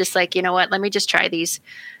 I was just like, you know what, let me just try these.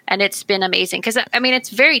 And it's been amazing. Because, it's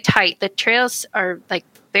very tight. The trails are like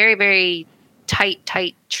very, very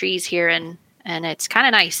tight trees here. And it's kind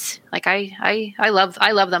of nice. Like I love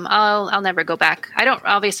them. I'll never go back. I don't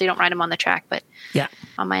ride them on the track, but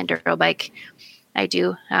on my enduro bike, I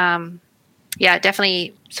do.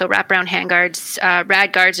 Definitely. So wraparound handguards,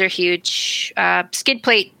 rad guards are huge. Skid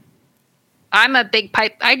plate. I'm a big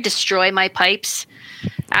pipe. I destroy my pipes.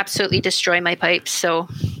 Absolutely destroy my pipes. So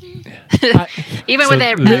even with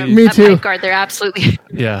a pipe guard, they're absolutely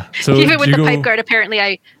So even with the pipe guard, apparently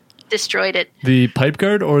I destroyed it. The pipe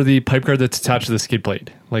guard or the pipe guard that's attached to the skid plate,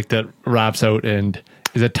 like that wraps out and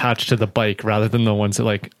is attached to the bike rather than the ones that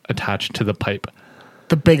like attach to the pipe.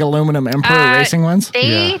 The big aluminum Emperor racing ones.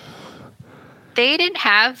 They didn't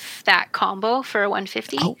have that combo for a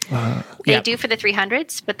 150. They do for the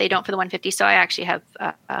 300s, but they don't for the 150. So I actually have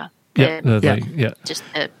just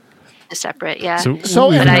a separate. But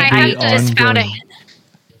I just found a.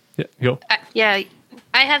 Go. I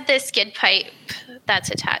have this skid pipe that's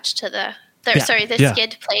attached to the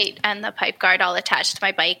skid plate and the pipe guard all attached to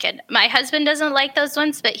my bike. And my husband doesn't like those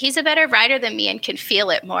ones, but he's a better rider than me and can feel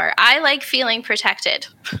it more. I like feeling protected.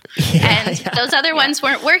 Those other ones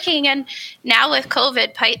weren't working. And now with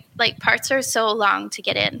COVID, parts are so long to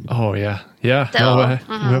get in. Oh, yeah. Yeah. So,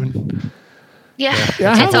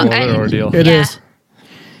 it's an ordeal. It is.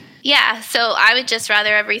 Yeah, so I would just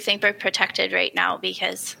rather everything be protected right now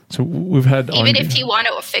because we've had if you want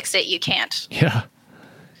to fix it, you can't. Yeah,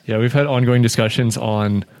 we've had ongoing discussions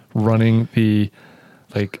on running the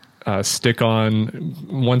stick-on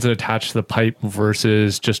ones that attach to the pipe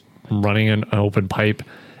versus just running an open pipe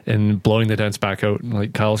and blowing the dents back out.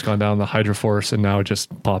 Like Kyle's gone down the Hydroforce and now it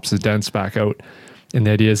just pops the dents back out. And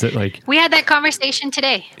the idea is that we had that conversation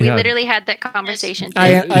today. We literally had that conversation.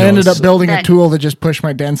 I ended up building a tool to just push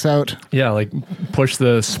my dents out. Yeah, like push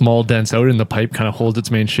the small dents out and the pipe kind of holds its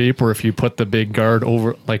main shape. Or if you put the big guard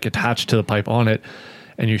over, like attached to the pipe on it,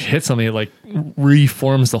 and you hit something, it like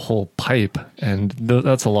reforms the whole pipe, and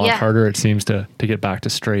that's a lot harder, it seems, to get back to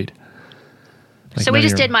straight. Like so we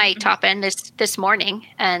just did my top end this morning,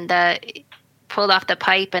 and pulled off the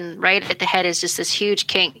pipe, and right at the head is just this huge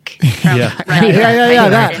kink. From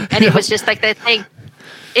that. And it was just like the thing.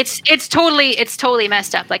 It's totally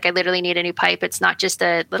messed up. Like I literally need a new pipe. It's not just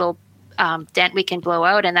a little dent we can blow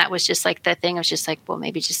out. And that was just like the thing. I was just like, well,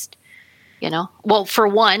 maybe just, well, for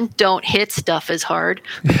one, don't hit stuff as hard.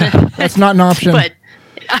 That's not an option. But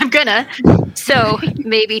I'm gonna. So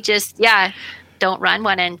maybe just don't run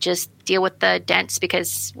one and just deal with the dents,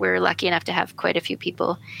 because we're lucky enough to have quite a few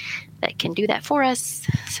people that can do that for us.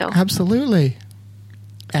 So absolutely.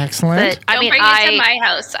 Excellent. But, bring it to my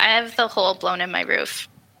house. I have the hole blown in my roof.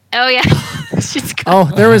 Oh yeah.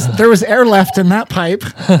 There was air left in that pipe.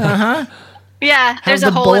 Uh-huh. Yeah, there's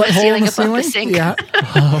a hole in the ceiling above the sink. Yeah.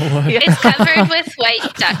 It's covered with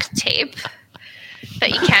white duct tape, but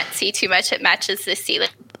you can't see too much. It matches the ceiling,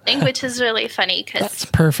 which is really funny because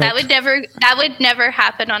that would never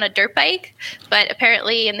happen on a dirt bike, but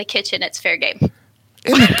apparently in the kitchen it's fair game.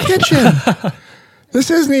 In the kitchen.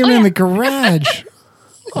 This isn't even in the garage.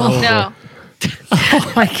 No.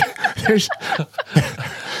 Oh my God.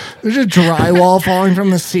 There's a drywall falling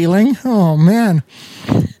from the ceiling. Oh man.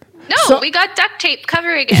 No, we got duct tape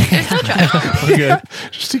covering it. There's no drywall. Okay.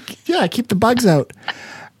 Just keep the bugs out.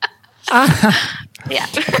 Yeah.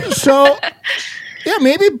 So,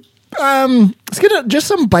 maybe let's get just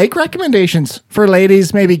some bike recommendations for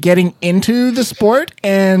ladies maybe getting into the sport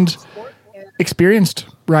and experienced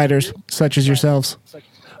riders such as yourselves.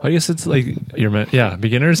 I guess it's like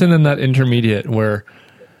beginners and then that intermediate where.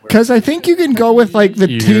 Because I think you can go with like the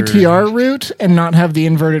TTR route and not have the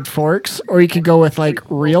inverted forks, or you could go with like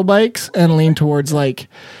real bikes and lean towards like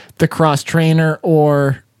the Cross Trainer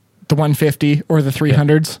or the 150 or the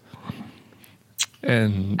 300s.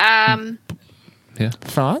 And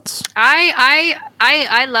thoughts?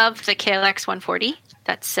 I love the KLX 140.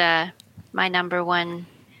 That's my number one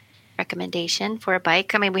recommendation for a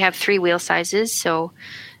bike. I mean, we have 3 wheel sizes, so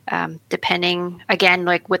depending again,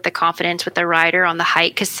 like with the confidence with the rider on the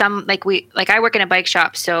height, because some I work in a bike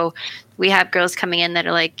shop, so we have girls coming in that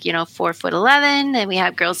are like 4'11", and we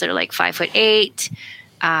have girls that are like 5'8".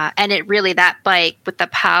 And it really, that bike with the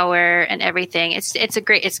power and everything,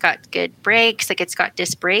 it's got good brakes, like it's got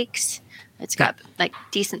disc brakes, it's got like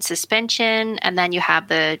decent suspension, and then you have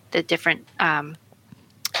the different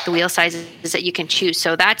the wheel sizes that you can choose.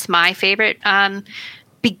 So that's my favorite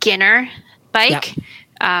beginner bike.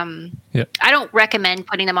 I don't recommend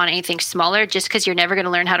putting them on anything smaller, just because you're never going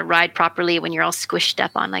to learn how to ride properly when you're all squished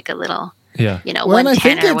up on like a little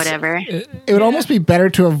 110 or whatever. It would almost be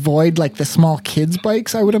better to avoid like the small kids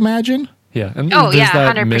bikes, I would imagine. Yeah. And there's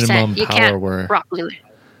that 100%. minimum You power can't where properly.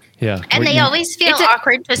 Yeah. And they always feel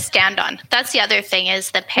awkward to stand on. That's the other thing,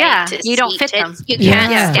 is the peg you don't fit them. You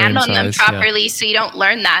can't stand on them size, properly, so you don't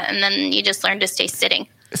learn that, and then you just learn to stay sitting.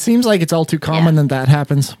 It seems like it's all too common that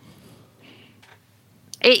happens.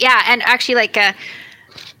 And actually, like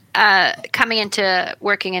coming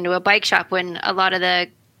working into a bike shop, when a lot of the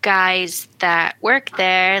guys that work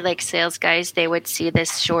there, like sales guys, they would see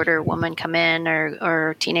this shorter woman come in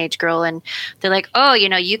or teenage girl, and they're like, oh,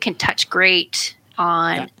 you can touch great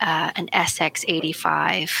on an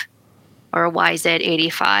SX85 or a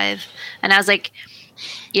YZ85. And I was like,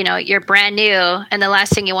 you're brand new, and the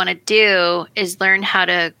last thing you want to do is learn how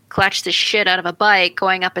to clutch the shit out of a bike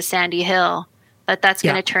going up a sandy hill. That's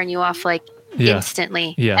going to turn you off like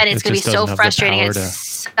instantly. Yeah. And it's going to be so frustrating.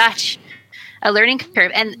 It's such a learning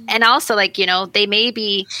curve. And also, like, they may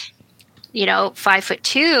be,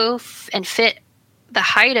 5'2" and fit the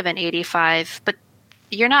height of an 85, but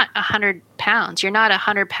you're not 100 pounds. You're not a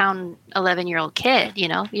 100-pound 11-year-old kid, you're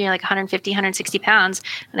like 150, 160 pounds.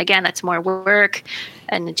 And again, that's more work.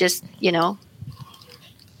 And just,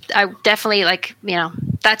 I definitely like,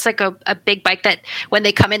 that's like a big bike that when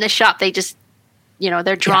they come in the shop, they just,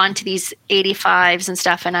 they're drawn to these 85s and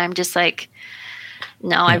stuff. And I'm just like,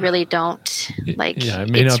 no, I really don't. Like, it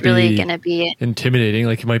may it's not really be going to be intimidating.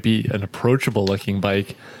 Like, it might be an approachable looking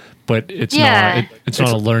bike, but it's not. It's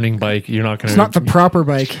not a learning bike. You're not going to. It's not the proper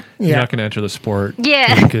bike. You're not going to enter the sport.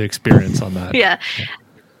 Yeah, with good experience on that. Yeah.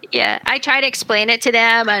 I try to explain it to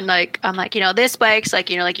them, and like I'm like, this bike's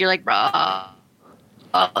like, like you're like raw.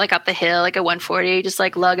 Like up the hill, like a 140, just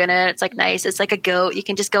like lugging it. It's like nice. It's like a goat. You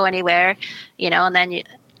can just go anywhere, and then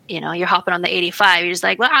you're hopping on the 85. You're just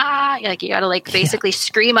like, like you got to like basically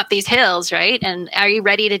scream up these hills, right? And are you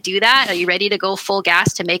ready to do that? Are you ready to go full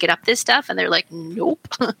gas to make it up this stuff? And they're like, nope.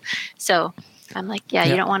 So I'm like,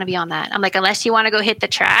 you don't want to be on that. I'm like, unless you want to go hit the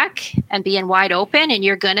track and be in wide open and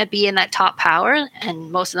you're going to be in that top power.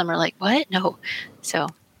 And most of them are like, what? No. So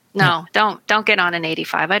no, don't get on an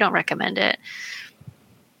 85. I don't recommend it.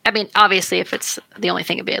 I mean, obviously if it's the only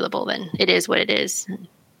thing available, then it is what it is.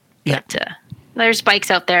 Yeah. But, there's bikes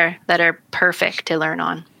out there that are perfect to learn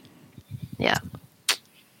on. Yeah.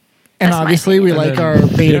 And obviously we like our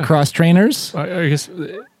beta cross trainers. I guess,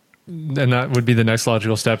 and that would be the next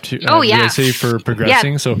logical step to say for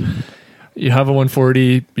progressing. Yeah. So you have a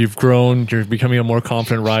 140, you've grown, you're becoming a more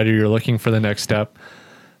confident rider, you're looking for the next step.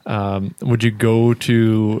 Would you go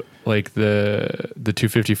to like the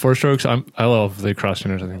 250 4-strokes? I love the cross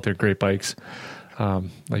trainers. I think they're great bikes.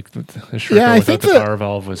 Like the Sherco without the power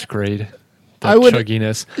valve was great. The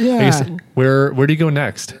chugginess. Yeah. I guess, where do you go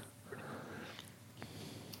next?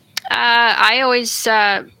 I always,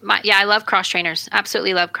 I love cross trainers.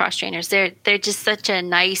 Absolutely love cross trainers. They're just such a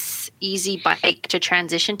nice, easy bike to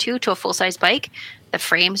transition to a full size bike. The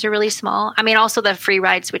frames are really small. I mean, also the free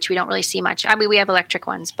rides, which we don't really see much. I mean, we have electric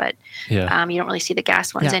ones, but you don't really see the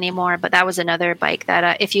gas ones anymore. But that was another bike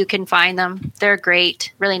that if you can find them, they're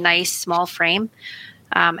great. Really nice, small frame.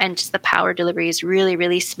 And just the power delivery is really,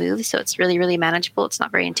 really smooth. So it's really, really manageable. It's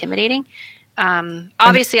not very intimidating.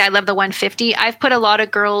 Obviously, I love the 150. I've put a lot of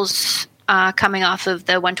girls coming off of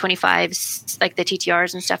the 125s, like the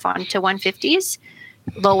TTRs and stuff, onto 150s,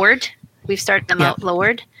 lowered. We've started them out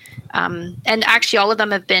lowered. And actually, all of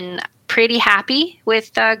them have been pretty happy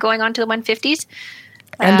with going on to the 150s.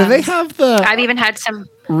 And do they have I've even had some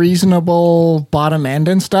reasonable bottom end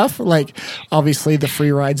and stuff? Like, obviously, the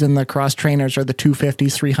free rides and the cross trainers are the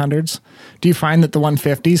 250s, 300s. Do you find that the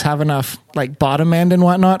 150s have enough like bottom end and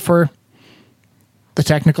whatnot for the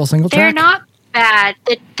technical single track? They're not bad.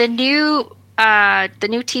 The new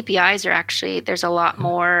TPIs are actually, there's a lot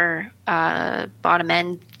more bottom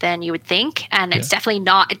end than you would think, and it's definitely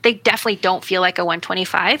not. They definitely don't feel like a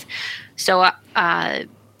 125. So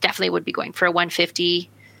definitely would be going for a 150.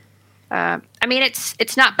 I mean,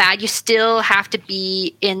 it's not bad. You still have to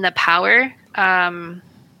be in the power, and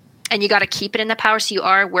you got to keep it in the power. So you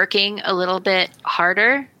are working a little bit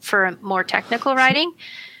harder for more technical riding.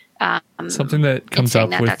 Something that comes up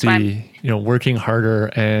with the working harder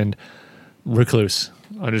and recluse.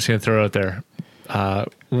 I'm just going to throw it out there.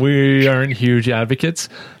 We aren't huge advocates.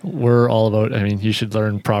 We're all about, I mean, you should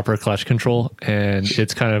learn proper clutch control, and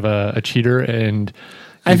it's kind of a cheater. And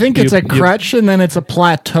I think it's a crutch and then it's a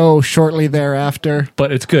plateau shortly thereafter.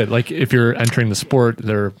 But it's good. Like if you're entering the sport,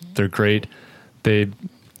 they're great. They,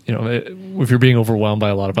 if you're being overwhelmed by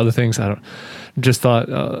a lot of other things, just thought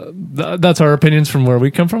that's our opinions from where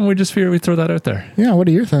we come from. We just figured we'd throw that out there. Yeah. What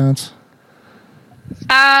are your thoughts?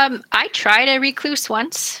 I tried a recluse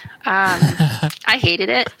once. I hated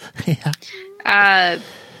it.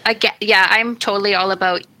 I'm totally all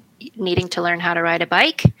about needing to learn how to ride a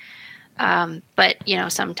bike. But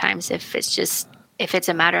sometimes if it's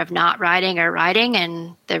a matter of not riding or riding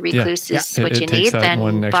and the recluse is what you need,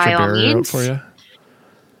 then by all means. For you.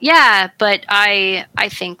 Yeah, but I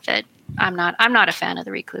think that I'm not a fan of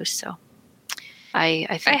the recluse, so I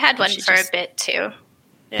think I had one for a bit too.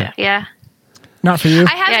 Yeah. Not for you.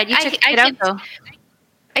 I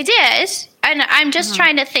did, and I'm just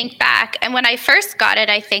trying to think back. And when I first got it,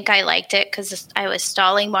 I think I liked it because I was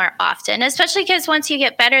stalling more often, especially because once you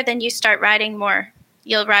get better, then you start riding more.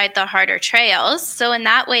 You'll ride the harder trails. So in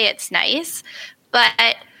that way, it's nice. But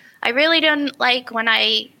I really didn't like when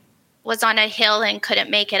I was on a hill and couldn't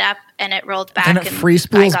make it up and it rolled back. And it free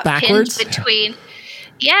spools backwards? Between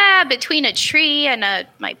a tree and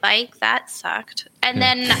my bike. That sucked. And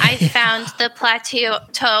then I found the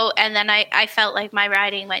plateau, and then I felt like my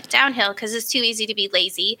riding went downhill because it's too easy to be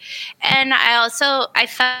lazy. And I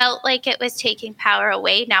felt like it was taking power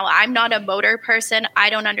away. Now, I'm not a motor person.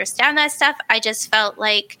 I don't understand that stuff. I just felt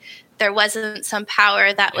like there wasn't some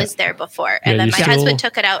power that was there before. And then my husband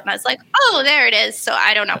took it out, and I was like, oh, there it is. So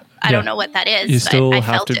I don't know. I don't know what that is, but I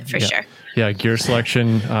felt it for sure. Yeah, gear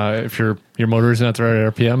selection. If your motor isn't at the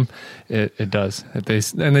right RPM, it does. They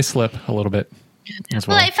slip a little bit as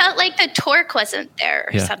well. Well, I felt like the torque wasn't there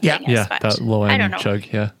or something. Yeah, that low end chug.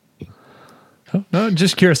 Yeah. Oh, no,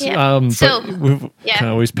 just curious. But we've kind of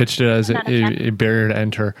always pitched it as a barrier to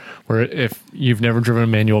enter, where if you've never driven a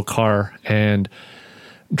manual car and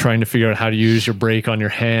trying to figure out how to use your brake on your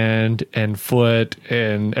hand and foot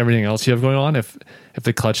and everything else you have going on, if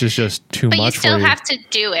the clutch is just too much for you. But you still have to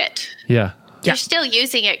do it. Yeah. You're still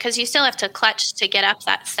using it because you still have to clutch to get up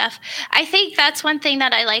that stuff. I think that's one thing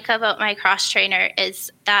that I like about my cross trainer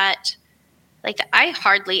is that Like, I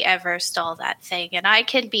hardly ever stall that thing, and I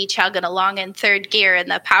can be chugging along in third gear,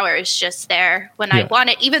 and the power is just there when I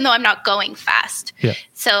want it, even though I'm not going fast. Yeah.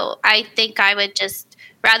 So I think I would just,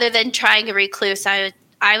 rather than trying a recluse, I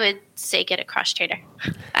would say get a cross trainer.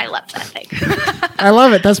 I love that thing. I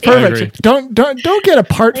love it. That's perfect. Don't get a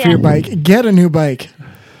part for your bike. Get a new bike.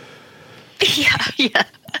 Yeah.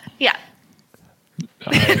 Yeah.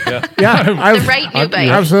 The right new bike.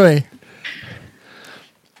 Absolutely.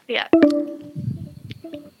 Yeah.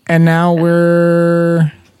 And now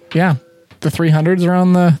we're, the 300s are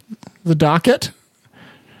on the docket.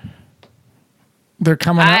 They're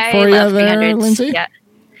coming up for you there, Lindsay?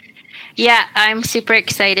 Yeah, I'm super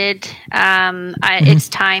excited. It's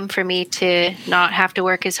time for me to not have to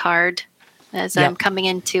work as hard as I'm coming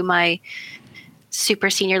into my super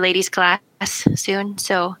senior ladies class soon.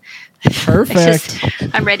 So perfect.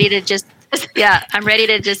 I'm ready to just... I'm ready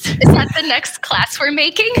to just... Is that the next class we're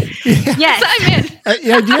making? Yes. I'm in.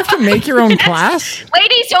 Do you have to make your own class?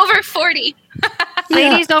 Ladies over 40.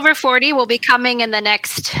 Ladies over 40 will be coming in the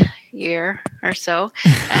next year or so.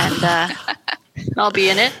 And I'll be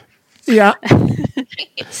in it. Yeah.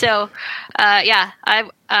 So,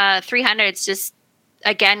 I've 300s just,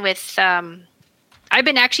 again, with... I've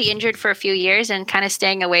been actually injured for a few years and kind of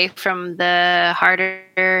staying away from the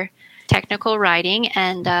harder... technical riding,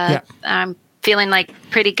 and I'm feeling like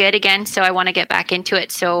pretty good again, so I want to get back into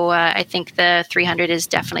it. So I think the 300 is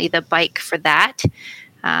definitely the bike for that.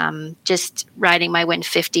 Just riding my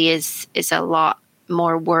 150 is a lot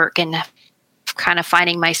more work and kind of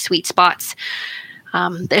finding my sweet spots.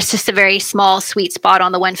 There's just a very small sweet spot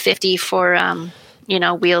on the 150 for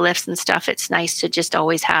wheel lifts and stuff. It's nice to just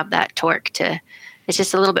always have that torque it's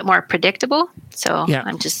just a little bit more predictable. So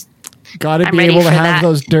I'm just got to be able to have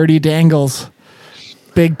those dirty dangles,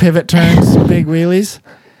 big pivot turns, big wheelies.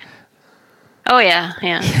 Oh, yeah.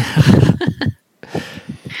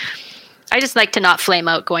 I just like to not flame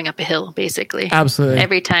out going up a hill, basically. Absolutely.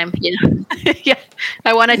 Every time,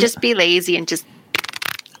 I want to just be lazy and just...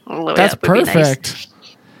 That's perfect. Nice.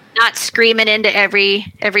 Not screaming into every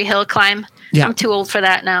hill climb. Yeah. I'm too old for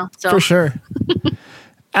that now. So. For sure.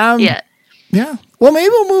 Yeah. Well, maybe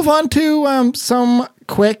we'll move on to some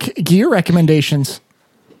quick gear recommendations.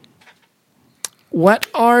 What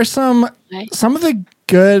are some of the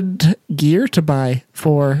good gear to buy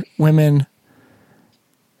for women,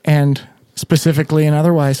 and specifically and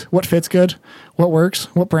otherwise? What fits good? What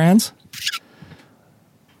works? What brands?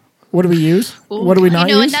 What do we use? What do we not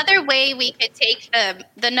use? Another way we could take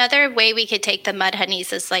the Mud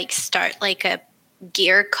Honeys is start a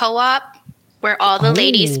gear co-op, where all the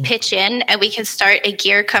ladies pitch in, and we can start a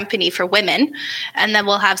gear company for women, and then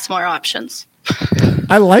we'll have some more options.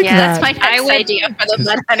 I like that. That's my next idea for the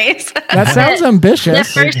Mud Honeys. That sounds ambitious.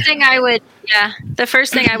 The first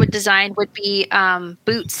thing I would design would be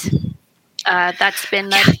boots. That's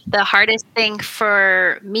been the hardest thing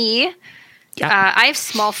for me. I have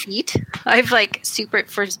small feet. I've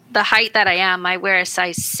for the height that I am, I wear a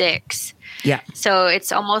size 6. Yeah. So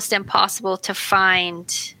it's almost impossible to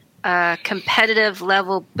find a competitive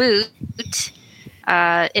level boot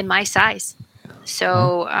in my size.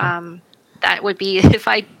 So that would be, if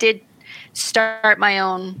I did start my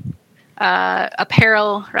own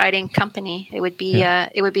apparel riding company, it would be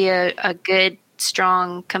a good,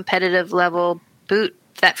 strong, competitive level boot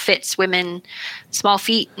that fits women, small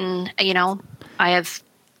feet, and I have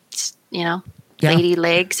lady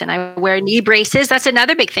legs, and I wear knee braces. That's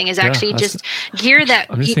another big thing, is actually just gear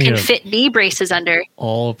that you can fit knee braces under.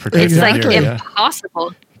 All protected. It's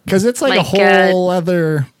impossible. Because it's a whole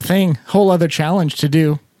other thing, whole other challenge to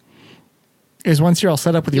do. Is once you're all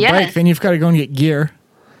set up with your bike, then you've got to go and get gear,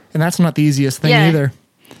 and that's not the easiest thing either.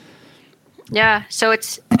 Yeah, so I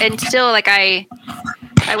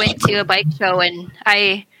went to a bike show, and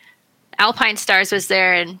Alpine Stars was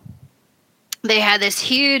there, and they had this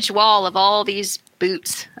huge wall of all these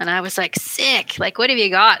boots, and I was like, sick. What have you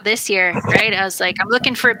got this year? Right? I was like, I'm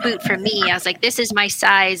looking for a boot for me. I was like, this is my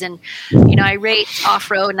size, and I race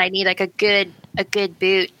off road, and I need a good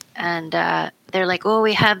boot. And they're like, oh,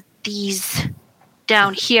 we have these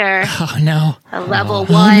down here. Oh no! A level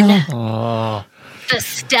 1. No. Oh. The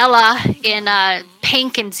Stella in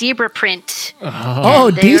pink and zebra print.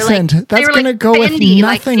 Decent. That's going to go with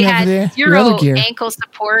nothing of the other gear. Ankle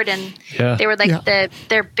support, and they were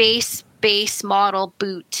their base model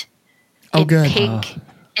boot in pink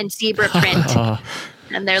and zebra print.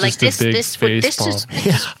 And they're like, this is...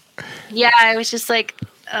 Yeah, I was just like,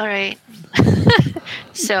 all right.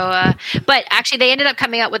 So, but actually they ended up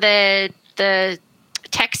coming out with the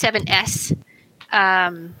Tech 7S,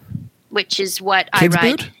 which is what Kids I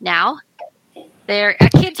ride boot? now. They're a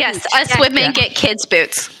kid's Yes, boots. us women get kids'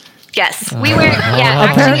 boots. Yes. We wear,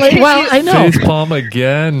 Apparently, actually, well, I know. Face palm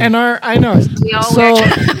again. And I know. we all So,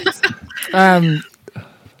 wear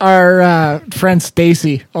our friend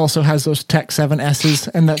Stacy also has those Tech 7S's,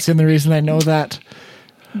 and that's the only reason I know that.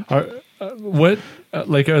 What?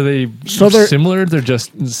 Like, are they So they're- similar? They're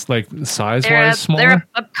just like size wise smaller. they're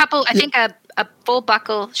a couple, I think a full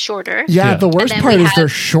buckle shorter. Yeah, Yeah. the worst And then part we is they're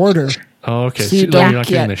have- shorter. Oh, okay. So So you you're don't not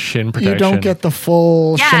get getting the shin protection. You don't get the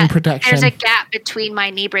full Yeah, shin protection, there's a gap between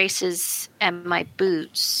my knee braces and my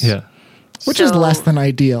boots. Yeah. which is So- less than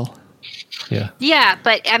ideal. Yeah. Yeah,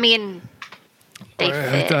 but I mean, they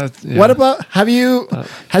fit. Yeah. What about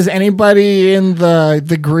has anybody in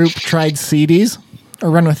the group tried CDs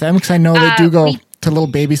or run with them? Because I know they do go to little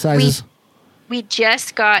baby sizes. We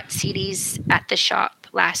just got CDs at the shop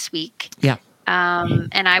last week. Yeah.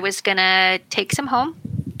 And I was gonna take some home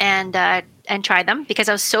and try them because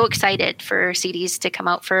I was so excited for CDs to come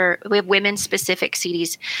out. We have women specific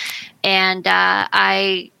CDs, and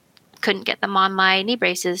I couldn't get them on my knee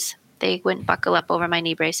braces. They wouldn't buckle up over my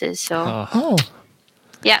knee braces. So Oh.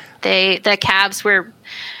 yeah, the calves were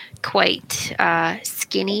quite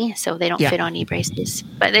skinny, so they don't Yeah. fit on knee braces.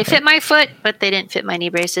 But they fit my foot, but they didn't fit my knee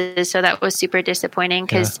braces. So that was super disappointing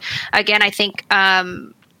because, again, I think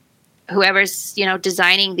whoever's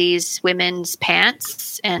designing these women's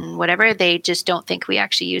pants and whatever, they just don't think we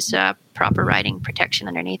actually use proper riding protection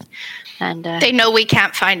underneath. And They know we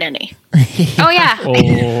can't find any. oh yeah, Oh,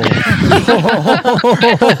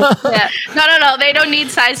 yeah. No. They don't need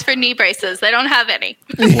size for knee braces. They don't have any.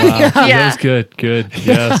 wow. Yeah. That's good. Good.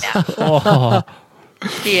 Yes. Oh.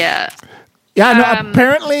 Yeah. Yeah, no,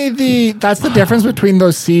 apparently that's the difference between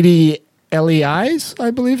those CD LEIs,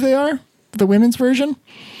 I believe they are, the women's version.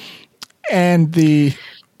 And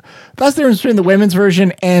that's the difference between the women's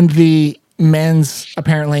version and the men's,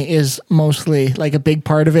 apparently, is mostly, like, a big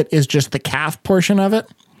part of it is just the calf portion of it.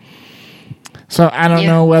 So I don't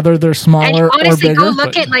know whether they're And smaller or honestly, bigger. go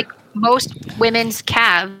look at like most women's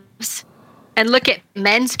calves and look at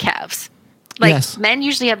men's calves. Like Yes. men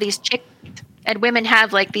usually have these chick and women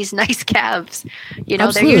have like these nice calves. Absolutely.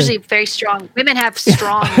 They're usually very strong. Women have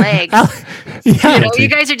strong legs. Yeah. You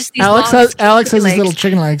guys are just these Alex long, has skinny his legs. little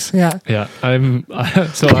chicken legs. Yeah. Yeah, I have I'm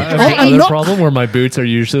another not- problem where my boots are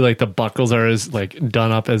usually like the buckles are as like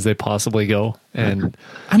done up as they possibly go, and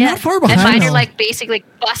I'm not far behind. And mine though. are like basically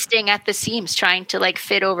busting at the seams, trying to like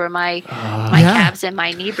fit over my Yeah. calves and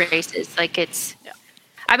my knee braces. Like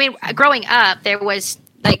I mean, growing up, there was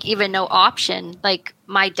like even no option. Like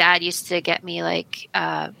my dad used to get me like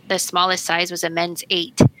the smallest size was a men's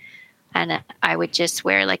 8, and I would just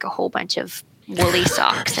wear like a whole bunch of woolly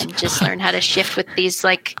socks and just learn how to shift with these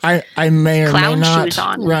like I may or may clown not shoes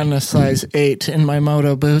on. run a size 8 in my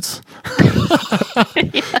moto boots.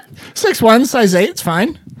 6'1", size 8, it's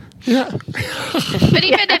fine. Yeah. But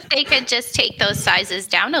even if they could just take those sizes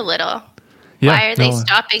down a little, yeah, why are they no,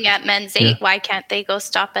 stopping at men's 8? Why can't they go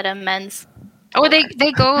stop at a men's? Oh, they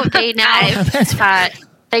now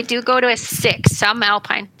they do go to a 6. Some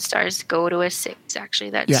Alpine Stars go to a 6.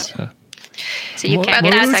 Actually, that's Yeah. so you What- can't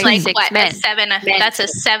what get a is That's size like 6 what? men. That's a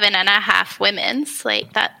 7.5 women's.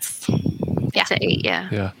 Like that's It's a 8, yeah.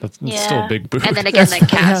 yeah, that's Yeah. still a big boot. And then again, the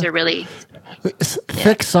calves Yeah. are really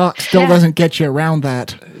Thick socks still doesn't get you around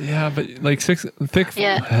that. yeah, but like thick.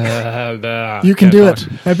 Yeah. You can do it.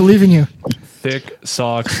 I believe in you. Thick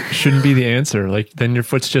socks shouldn't be the answer. Like then your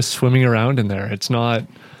foot's just swimming around in there. It's not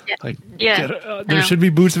like Yeah. there No. should be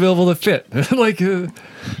boots available that fit. like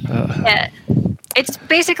yeah. It's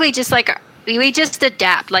basically just like we just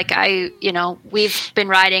adapt. Like we've been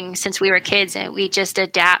riding since we were kids, and we just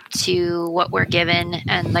adapt to what we're given,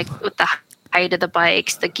 and like with the height of the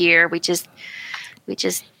bikes, the gear, we just Which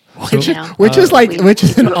is we-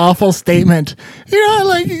 an awful statement.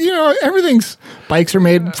 Everything's bikes are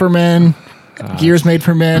made for men, gear's made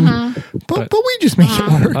for men, but we just make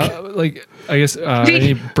it work. like I guess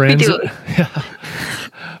any brands do.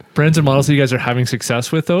 brands and models that you guys are having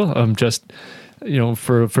success with though. Just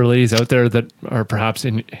for ladies out there that are perhaps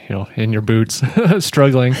in your boots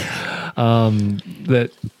struggling, that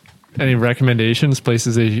any recommendations,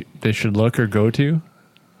 places they should look or go to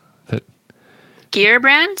that gear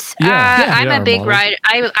brands. Yeah. I'm Yeah, a big models.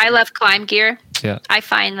 rider. I love Climb gear. yeah I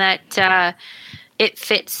find that it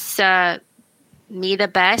fits me the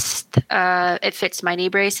best. It fits my knee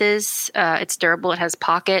braces. It's durable. It has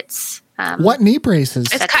pockets. What knee braces?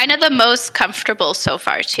 it's kind of the most comfortable so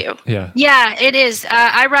far too. yeah Yeah, it is.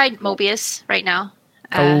 I ride Mobius right now.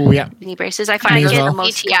 Knee braces. I find Me as those are well. the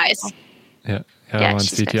most CTIs. yeah Yeah, I'm on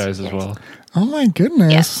she's got CTIs as CTIs. well. Oh my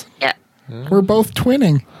goodness. Yeah. We're both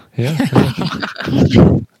twinning. Yeah.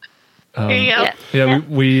 There you go. Yeah,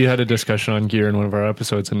 we had a discussion on gear in one of our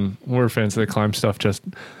episodes, and we're fans of the Climb stuff. Just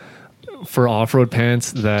for off-road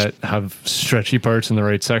pants that have stretchy parts in the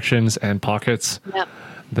right sections and pockets,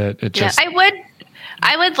 that it just.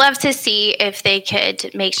 I would love to see if they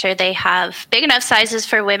could make sure they have big enough sizes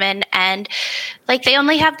for women, and like they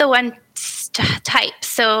only have the one type.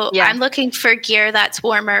 So I'm looking for gear that's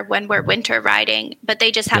warmer when we're winter riding, but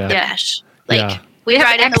they just have the mesh. Like we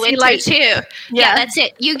ride in the winter too. Yeah, that's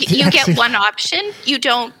it. You get one option. You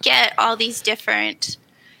don't get all these different.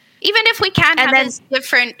 Even if we can't have as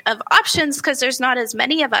different of options because there's not as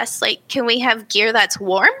many of us, like can we have gear that's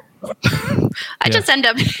warm? I just end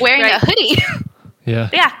up wearing a hoodie. Yeah.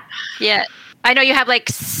 I know you have like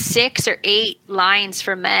 6 or 8 lines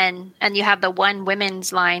for men, and you have the one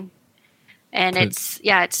women's line. And it's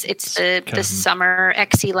the summer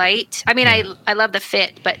XC Light. I mean, I love the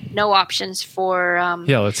fit, but no options for.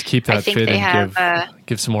 Let's keep that fit and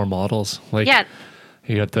give some more models. Like,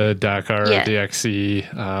 you got the Dakar, the XC.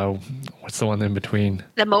 What's the one in between?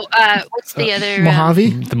 What's the other Mojave?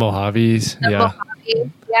 The Mojaves.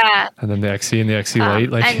 Mojave, and then the XC and the XC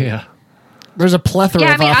Light. There's a plethora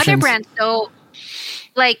of options. Other brands. So,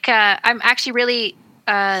 like, I'm actually really,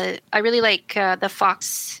 I really like the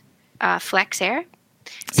Fox. Flex Air.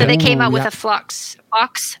 So they came out with a Fox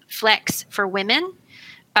Flex for women.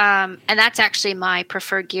 And that's actually my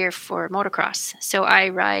preferred gear for motocross. So I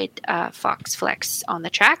ride Fox Flex on the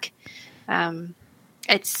track.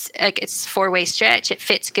 It's 4-way stretch. It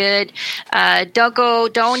fits good.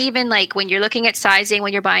 Don't even like when you're looking at sizing,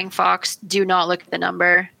 when you're buying Fox, do not look at the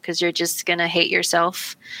just because you're just going to hate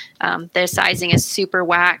yourself. Their sizing is super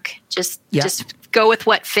whack. Just go with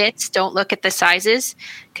what fits. Don't look at the sizes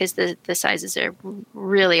because the sizes are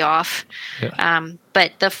really off.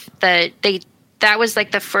 But that was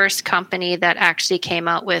like the first company that actually came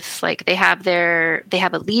out with like they have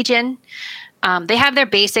a Legion. They have their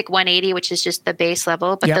basic 180, which is just the base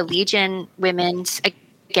level, but the Legion women's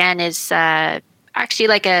again is actually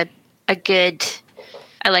like a good.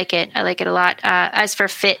 I like it. I like it a lot. As for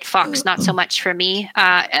fit, Fox, not so much for me,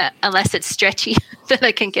 unless it's stretchy that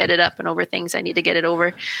I can get it up and over things I need to get it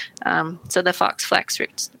over. So the Fox Flex,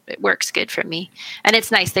 it works good for me. And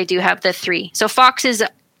it's nice. They do have the 3. So Fox is,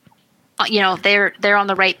 they're on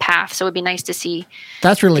the right path. So it'd be nice to see.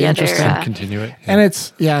 That's really interesting. Continue it. Yeah. And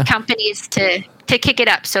it's, companies to kick it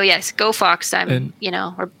up. So yes, go Fox.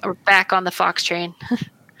 We're back on the Fox train.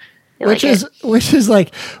 Which is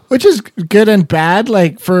good and bad.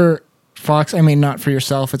 Like for Fox, I mean, not for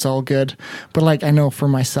yourself, it's all good. But like, I know for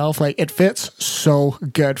myself, like it fits so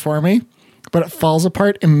good for me, but it falls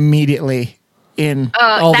apart immediately in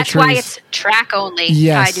all the trees. That's why it's track only.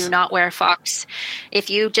 Yes. I do not wear Fox. If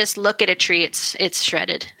you just look at a tree, it's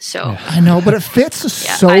shredded. So I know, but it fits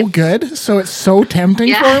so good. So it's so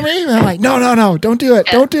tempting for me. And I'm like, no, don't do it.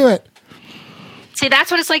 Don't do it. See,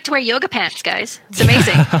 that's what it's like to wear yoga pants, guys. It's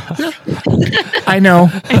amazing. I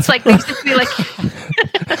know. It's like basically like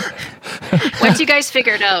once you guys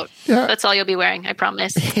figure it out, that's all you'll be wearing. I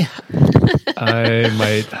promise. I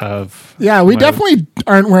might have. Yeah, we definitely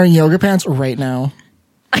aren't wearing yoga pants right now.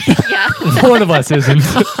 One of us isn't.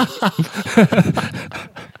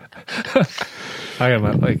 I got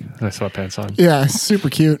my sweatpants on. Yeah, super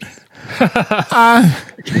cute.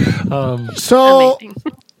 So,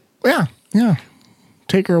 yeah.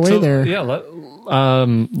 Take her away there. Yeah,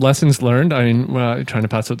 lessons learned. I mean, trying to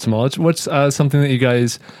pass out some knowledge. What's something that you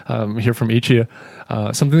guys hear from each of you?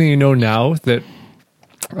 Something that you know now that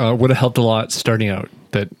would have helped a lot starting out.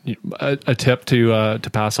 That a tip to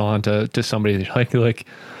pass on to somebody like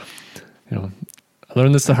I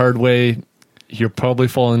learned this the hard way. You're probably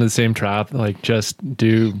falling into the same trap. Like just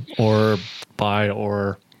do or buy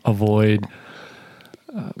or avoid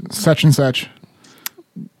such and such.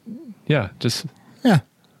 Yeah, just.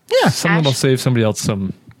 Yeah. Something that'll save somebody else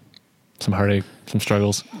some heartache, some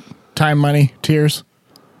struggles. Time, money, tears.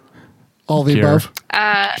 All the above.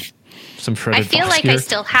 Some shredded I feel like gear. I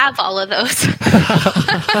still have all of those.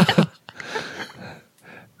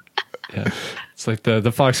 It's like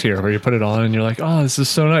the Fox gear where you put it on and you're like, oh, this is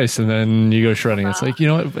so nice. And then you go shredding. It's like, you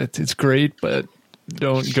know what? It's great, but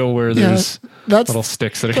don't go where there's little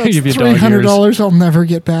sticks that are going to give you dog ears. $300 I'll never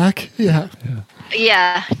get back.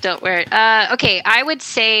 Yeah, don't wear it. Okay, I would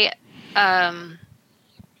say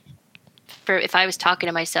if I was talking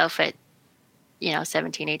to myself at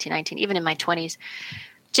 17, 18, 19, even in my 20s,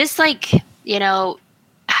 just like,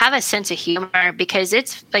 have a sense of humor because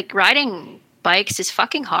it's like riding bikes is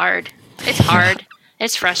fucking hard. It's hard.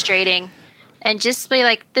 It's frustrating. And just be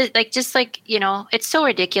like it's so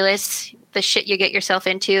ridiculous the shit you get yourself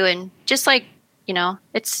into and just like,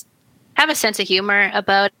 it's have a sense of humor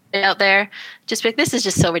about it out there. Just be like, this is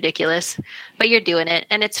just so ridiculous, but you're doing it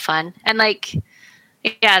and it's fun. And like,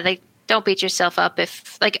 yeah, like don't beat yourself up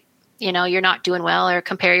if like, you know, you're not doing well or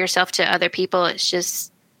compare yourself to other people. It's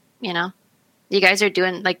just, you know, you guys are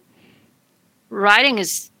doing like riding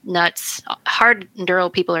is nuts. Hard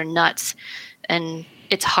enduro people are nuts and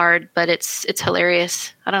it's hard, but it's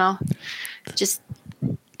hilarious. I don't know. Just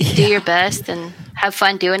do your best and have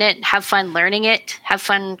fun doing it, have fun learning it, have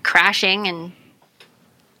fun crashing, and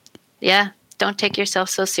yeah, don't take yourself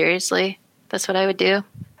so seriously. That's what I would do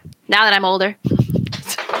now that I'm older.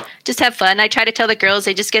 Just have fun. I try to tell the girls,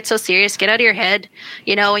 they just get so serious. Get out of your head.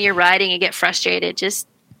 You know, when you're riding, you get frustrated. Just,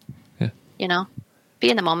 you know, be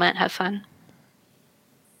in the moment, have fun.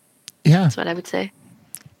 Yeah. That's what I would say.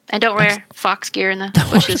 And don't wear fox gear in the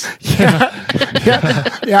bushes.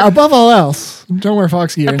 Yeah. Above all else, don't wear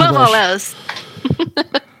fox gear. Above all else.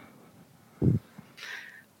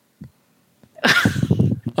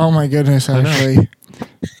 Oh my goodness! Actually,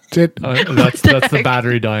 that's the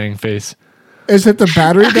battery dying face. Is it the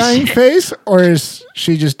battery dying face, or is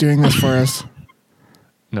she just doing this for us?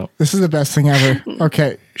 No. This is the best thing ever.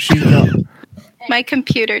 Okay, My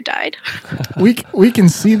computer died. We can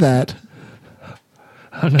see that.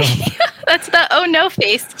 Oh no. That's the oh no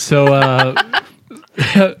face. So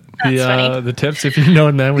the tips, if you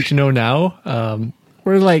know then what you know now.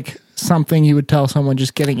 We're like something you would tell someone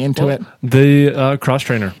just getting into it. The cross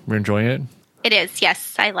trainer, we're enjoying it. It is,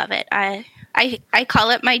 yes, I love it. I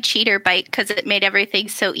call it my cheater bike because it made everything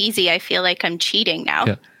so easy. I feel like I'm cheating now.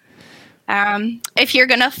 Yeah. If you're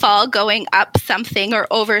gonna fall going up something or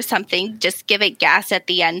over something, just give it gas at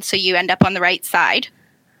the end so you end up on the right side.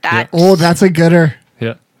 Oh, that's a gooder.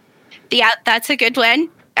 Yeah, that's a good one.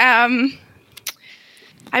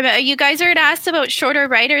 You guys are asked about shorter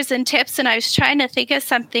riders and tips, and I was trying to think of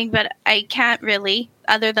something, but I can't really,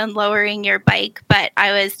 other than lowering your bike. But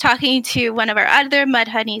I was talking to one of our other mud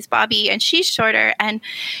honeys, Bobby, and she's shorter, and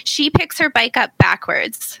she picks her bike up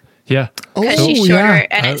backwards. Yeah. Because she's shorter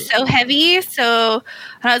and it's so heavy. So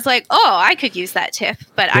I was like, oh, I could use that tip,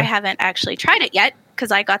 but I haven't actually tried it yet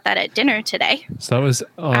because I got that at dinner today. So that was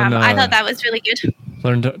on... I thought that was really good.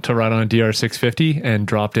 Learned to ride on a DR650 and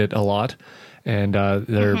dropped it a lot. And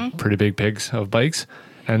they're pretty big pigs of bikes.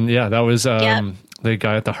 And yeah, that was the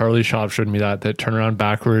guy at the Harley shop showed me that turn around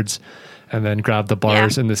backwards and then grab the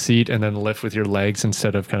bars in the seat and then lift with your legs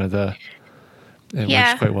instead of kind of it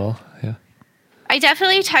works quite well. Yeah. I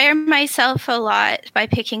definitely tire myself a lot by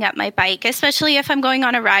picking up my bike, especially if I'm going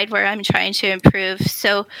on a ride where I'm trying to improve.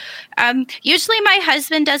 So usually my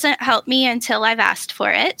husband doesn't help me until I've asked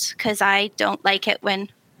for it because I don't like it when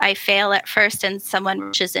I fail at first and someone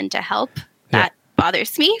rushes in to help. That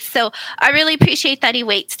bothers me. So I really appreciate that he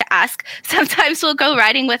waits to ask. Sometimes we'll go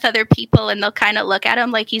riding with other people and they'll kind of look at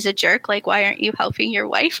him like he's a jerk. Like, why aren't you helping your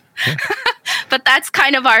wife? Yeah. But that's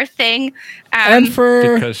kind of our thing.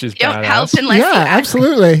 Because she's don't help unless you ask.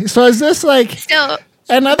 Absolutely. So is this like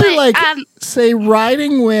another say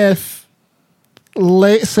riding with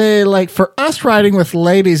say like for us riding with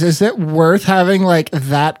ladies, is it worth having like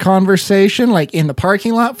that conversation like in the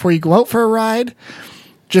parking lot before you go out for a ride?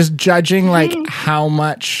 Just judging like how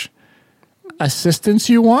much assistance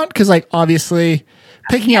you want, because like obviously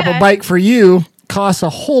picking up a bike for you costs a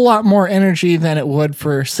whole lot more energy than it would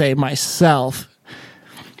for say myself.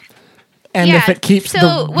 And if it keeps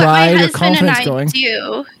the ride or confidence going.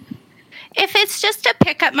 If it's just a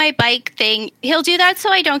pick up my bike thing, he'll do that so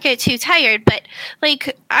I don't get too tired. But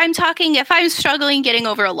like I'm talking if I'm struggling getting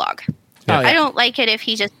over a log. I don't like it if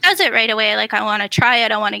he just does it right away. Like, I want to try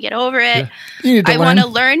it. I want to get over it. Yeah. I want to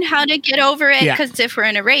learn how to get over it because if we're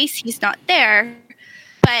in a race, he's not there.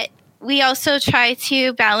 But we also try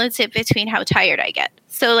to balance it between how tired I get.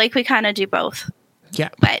 So, like, we kind of do both. Yeah.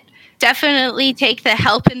 But definitely take the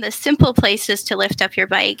help in the simple places to lift up your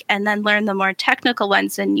bike and then learn the more technical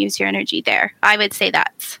ones and use your energy there. I would say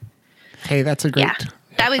that's... Hey, that's a great... Yeah,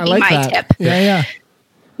 that would be my tip. Yeah.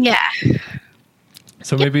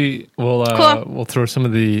 So maybe we'll throw some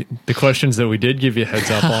of the questions that we did give you a heads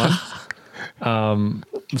up on.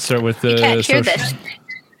 Start with the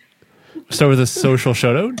social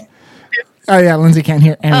shout out. Oh yeah, Lindsay can't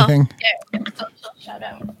hear anything. Social shout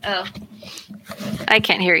out. Oh, I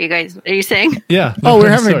can't hear you guys. Are you saying? Yeah. No, we're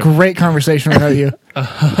having a great conversation without you.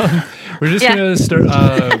 We're just gonna start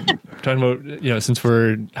talking about since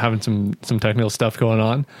we're having some technical stuff going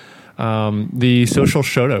on. The social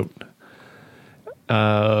shout out.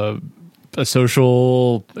 An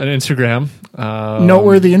Instagram.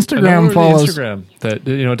 Noteworthy Instagram follows. Instagram that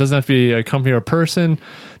it doesn't have to be a company or a person,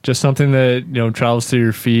 just something that travels through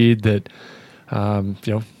your feed that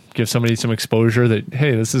give somebody some exposure that,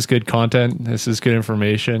 hey, this is good content, this is good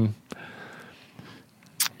information.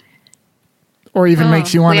 Or even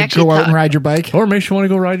makes you want to go out and ride your bike. Or makes you want to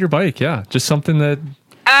go ride your bike, yeah. Just something that...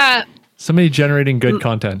 somebody generating good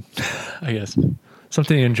content, I guess.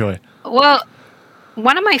 Something you enjoy. Well,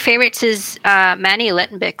 one of my favorites is Manny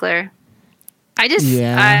Littenbichler.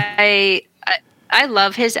 I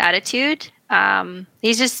love his attitude.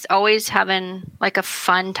 He's just always having like a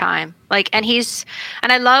fun time. And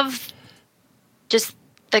I love just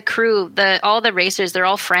the crew, all the racers, they're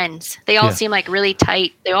all friends. They all seem like really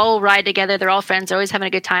tight. They all ride together. They're all friends. They're always having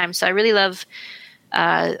a good time. So I really love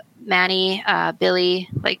Manny, Billy.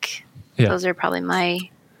 Those are probably my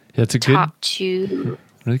top two.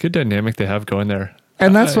 Really good dynamic they have going there.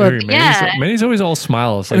 And that's what... Manny's always all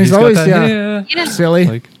smiles. And he's always,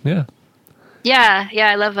 silly. Yeah. Yeah,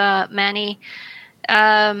 I love Manny.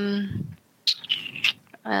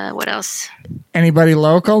 What else? Anybody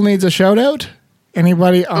local needs a shout out?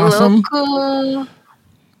 Anybody awesome? Local.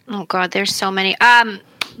 Oh God, there's so many.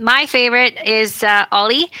 My favorite is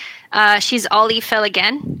Ollie. She's Ollie Fell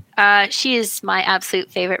Again. She is my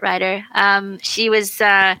absolute favorite rider. She was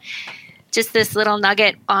just this little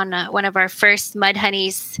nugget on one of our first Mud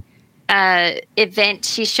Honeys event.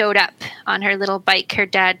 She showed up on her little bike. Her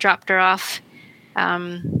dad dropped her off.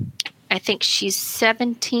 I think she's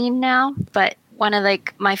 17 now, but one of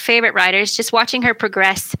my favorite riders. Just watching her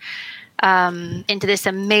progress into this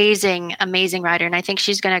amazing rider, and I think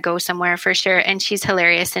she's going to go somewhere for sure. And she's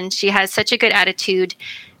hilarious, and she has such a good attitude.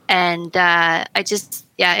 And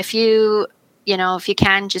if you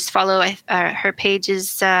can, just follow her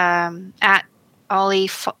pages at Ollie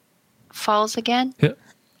Falls Again. Yeah.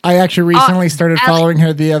 I actually recently started following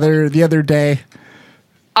her the other day.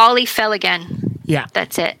 Ollie Fell Again. Yeah,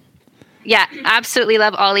 that's it. Yeah, absolutely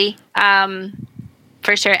love Ollie,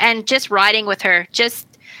 for sure. And just riding with her, just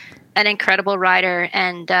an incredible rider,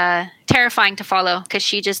 and terrifying to follow because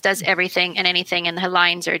she just does everything and anything, and her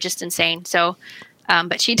lines are just insane. So,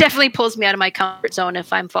 but she definitely pulls me out of my comfort zone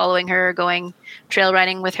if I'm following her or going trail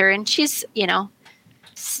riding with her. And she's,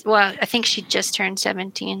 I think she just turned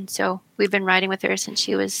 17. So we've been riding with her since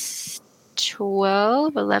she was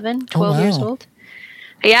 12 years old.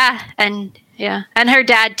 Yeah. And her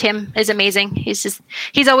dad, Tim, is amazing. He's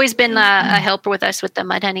always been a helper with us with the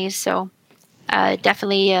Mud Honeys. So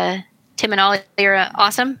definitely Tim and Ollie are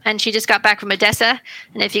awesome. And she just got back from Odessa.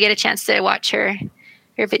 And if you get a chance to watch her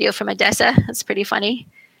video from Odessa, it's pretty funny.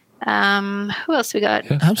 Who else we got?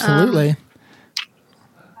 Yeah. Absolutely.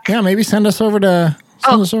 Maybe send us over.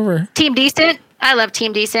 Team Decent. I love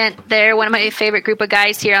Team Decent. They're one of my favorite group of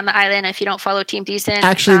guys here on the island. If you don't follow Team Decent,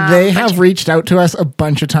 actually, they have reached out to us a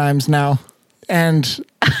bunch of times now, and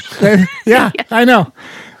I know.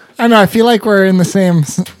 I feel like we're in the same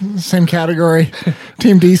category,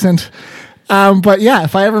 Team Decent. But yeah,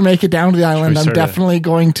 if I ever make it down to the island, I'm definitely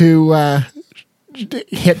going to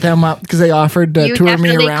hit them up because they offered to tour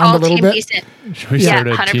me around a little bit. Decent. Should we start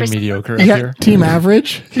a Team Mediocre up here? Team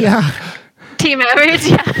Average. Yeah. Team Average.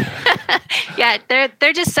 Yeah. Yeah.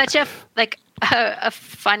 They're just such a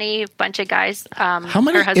funny bunch of guys. How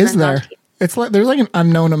many is there? It's like there's an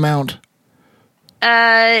unknown amount.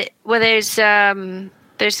 Well, there's Quinn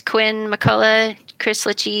McCullough, Chris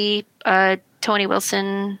Litchie, Tony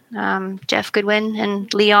Wilson, Jeff Goodwin,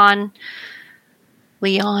 and Leon.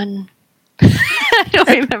 I don't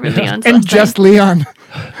remember Leon's and just name. Leon.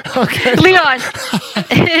 Okay. Leon.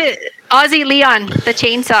 Aussie Leon, the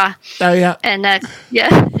chainsaw. Oh, yeah. And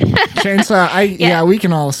chainsaw. We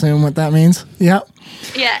can all assume what that means. Yeah.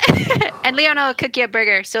 Yeah. And Leon will cook you a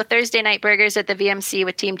burger. So Thursday night burgers at the VMC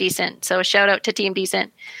with Team Decent. So shout out to Team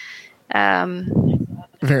Decent.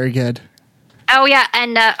 Very good. Oh, yeah.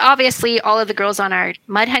 And obviously all of the girls on our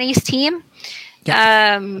Mud Honeys team.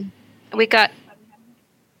 Yeah. We got...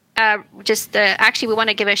 actually, we want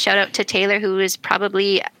to give a shout out to Taylor, who is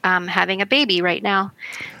probably having a baby right now.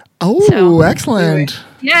 Oh, excellent.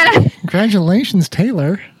 Yeah. Congratulations,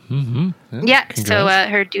 Taylor. Mm-hmm. Yeah. So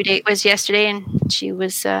her due date was yesterday, and she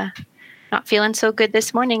was not feeling so good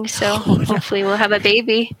this morning. So hopefully we'll have a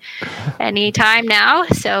baby anytime now.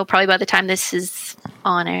 So probably by the time this is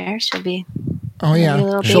on air, she'll be a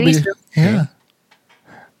little baby.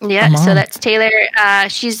 Yeah, so that's Taylor.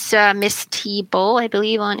 She's Miss T Bull, I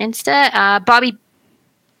believe, on Insta. Bobby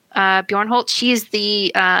Bjornholt, she's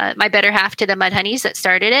the my better half to the Mud Honeys that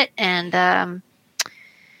started it, and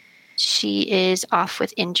she is off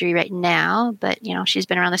with injury right now. But she's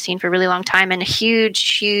been around the scene for a really long time, and a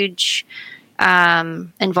huge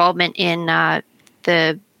involvement in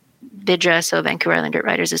the VIDRA, so Vancouver Island Dirt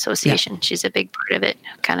Riders Association. Yeah. She's a big part of it,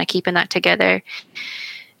 kind of keeping that together.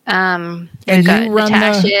 And you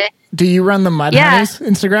run do you run the Mud Honeys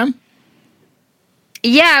Instagram?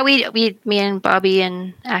 Yeah, me and Bobby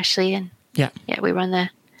and Ashley and we run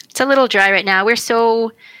it's a little dry right now. We're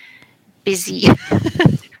so busy.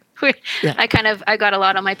 I got a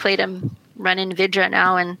lot on my plate. I'm running Vidra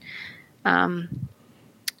now and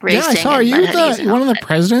racing. I saw. Are you one of the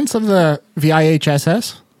presidents of the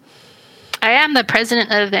VIHSS? I am the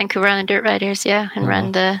president of Vancouver Island Dirt Riders, and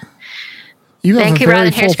run the Vancouver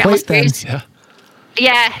Island Hare Scramble Series.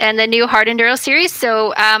 Yeah, and the new Hard Enduro Series.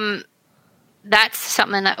 So that's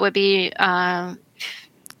something that would be a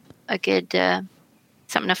good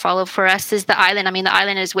something to follow for us is the island. I mean, the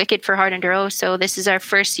island is wicked for Hard Enduro. So this is our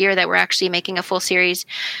first year that we're actually making a full series.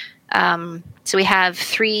 So we have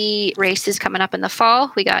 3 races coming up in the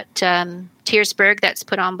fall. We got Tiersburg that's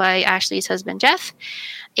put on by Ashley's husband, Jeff.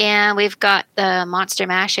 And we've got the Monster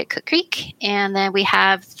Mash at Cook Creek. And then we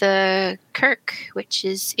have the Kirk, which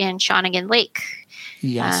is in Shawnigan Lake.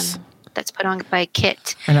 Yes. That's put on by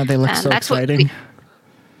Kit. I know, they look so exciting.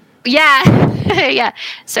 Yeah.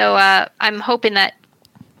 So I'm hoping that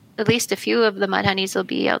at least a few of the Mud Honeys will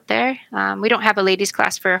be out there. We don't have a ladies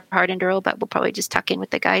class for Hard Enduro, but we'll probably just tuck in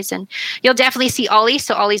with the guys. And you'll definitely see Ollie.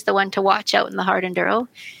 So Ollie's the one to watch out in the Hard Enduro.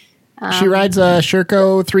 She rides a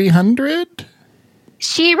Sherco 300?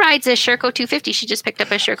 She rides a Sherco 250. She just picked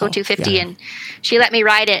up a Sherco 250 and she let me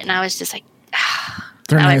ride it. And I was just like,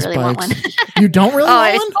 they're nice bikes. Want one. You don't really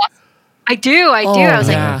want one? Awesome. I do. I was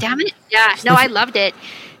like, damn it. Yeah. No, I loved it.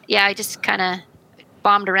 Yeah, I just kind of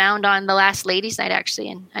bombed around on the last ladies' night actually,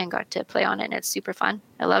 and I got to play on it, and it's super fun.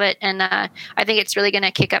 I love it, and I think it's really going to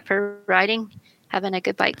kick up her riding, having a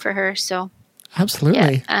good bike for her. So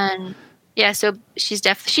absolutely, so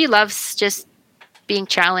she loves just being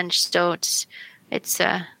challenged. So it's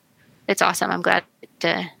awesome. I'm glad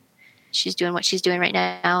that she's doing what she's doing right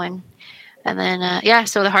now, and then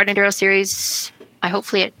so the Hard Enduro Series.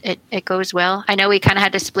 Hopefully it goes well. I know we kind of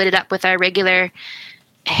had to split it up with our regular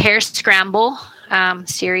Hare Scramble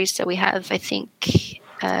series. So we have, I think,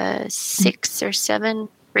 6 or 7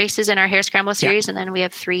 races in our Hare Scramble series, and then we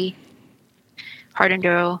have 3 Hard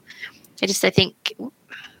Enduro. I think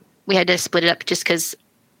we had to split it up just because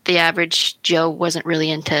the average Joe wasn't really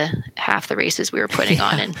into half the races we were putting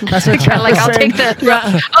on, and that's kind of like I'll take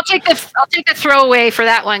the throwaway for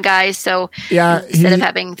that one, guys. So instead of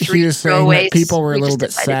having 3 throwaways, people were a little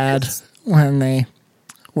bit sad when they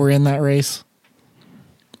were in that race.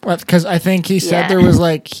 Because I think he said there was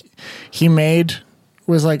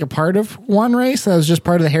was a part of one race that was just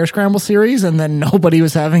part of the Hare Scramble series, and then nobody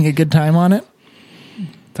was having a good time on it.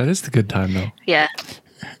 That is the good time, though. Yeah.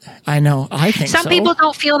 I know. I think some people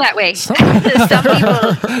don't feel that way. Some people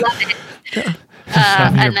love it.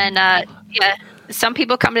 And then, some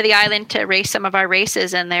people come to the island to race some of our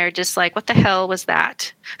races, and they're just like, what the hell was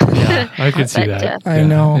that? Yeah, I could see that. I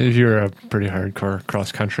know. If you're a pretty hardcore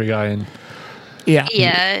cross-country guy. And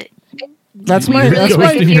yeah. That's my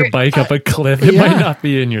lifting your bike up a cliff. It might not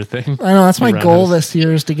be in your thing. I know. That's my goal this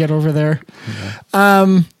year is to get over there.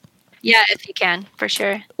 Yeah, if you can, for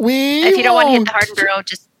sure. If you don't want to hit the Hard Enduro,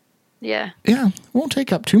 just won't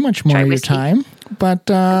take up too much more of your time. But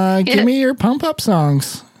give me your pump up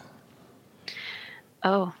songs.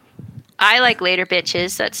 Oh, I like Later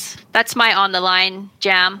Bitches. That's my on the line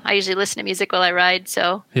jam. I usually listen to music while I ride.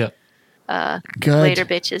 So good. Later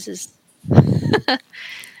Bitches is.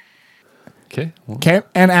 Okay,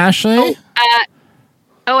 and Ashley.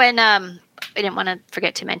 And I didn't want to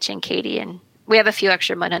forget to mention Katie, and we have a few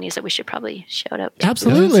extra Mud Honeys that we should probably shout out.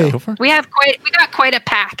 Absolutely, we got quite a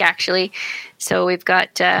pack actually. So we've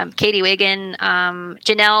got Katie Wiggin,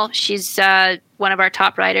 Janelle. She's one of our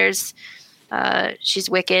top riders. She's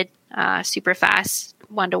wicked, super fast,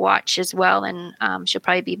 one to watch as well, and she'll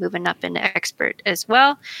probably be moving up into expert as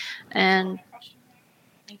well. And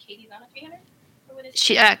Katie's on a 300.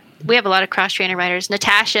 We have a lot of cross trainer riders.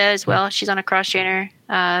 Natasha as well. She's on a cross trainer.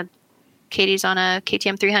 Katie's on a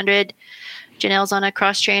KTM 300. Janelle's on a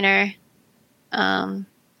cross trainer. Oh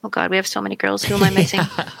God, we have so many girls. Who am I missing?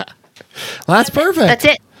 Well, that's perfect. That's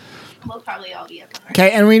it. We'll probably all be up.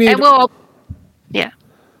 Okay, and we need. We need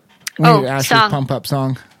Ashley's song. pump up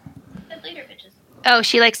song. Later Bitches. Oh,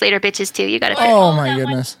 she likes Later Bitches too. You got to. Oh my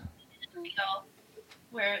goodness.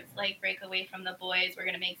 Where it's like break away from the boys. We're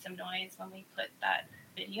gonna make some noise when we put that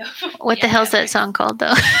video. What the hell's that song called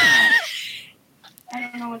though? I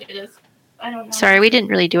don't know what it is. I don't know. Sorry, we didn't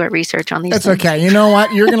really do our research on these. That's okay. You know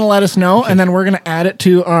what? You're gonna let us know, and then we're gonna add it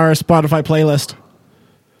to our Spotify playlist.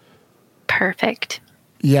 Perfect.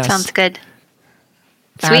 Yes. Sounds good.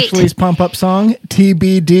 Sweet. Ashley's pump up song,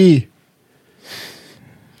 TBD.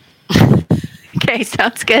 Okay. Okay,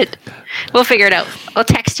 sounds good. We'll figure it out. I'll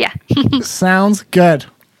text you. Sounds good.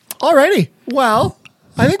 Alrighty. Well,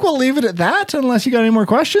 I think we'll leave it at that unless you got any more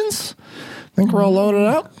questions. I think we're all loaded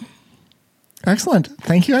up. Excellent.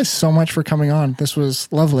 Thank you guys so much for coming on. This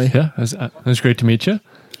was lovely. Yeah, it was great to meet you.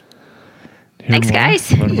 Thanks,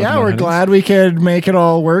 guys. Yeah, we're glad we could make it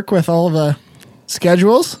all work with all the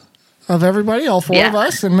schedules of everybody, all four of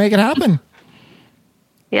us, and make it happen.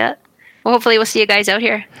 Yeah. Well, hopefully we'll see you guys out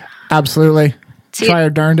here. Absolutely. Try our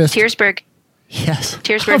darndest. Tiersburg. Yes.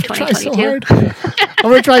 Tiersburg 2022. I'm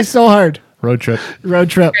going to try so hard. Road trip.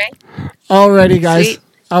 Alrighty, guys. Sweet.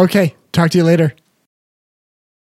 Okay. Talk to you later.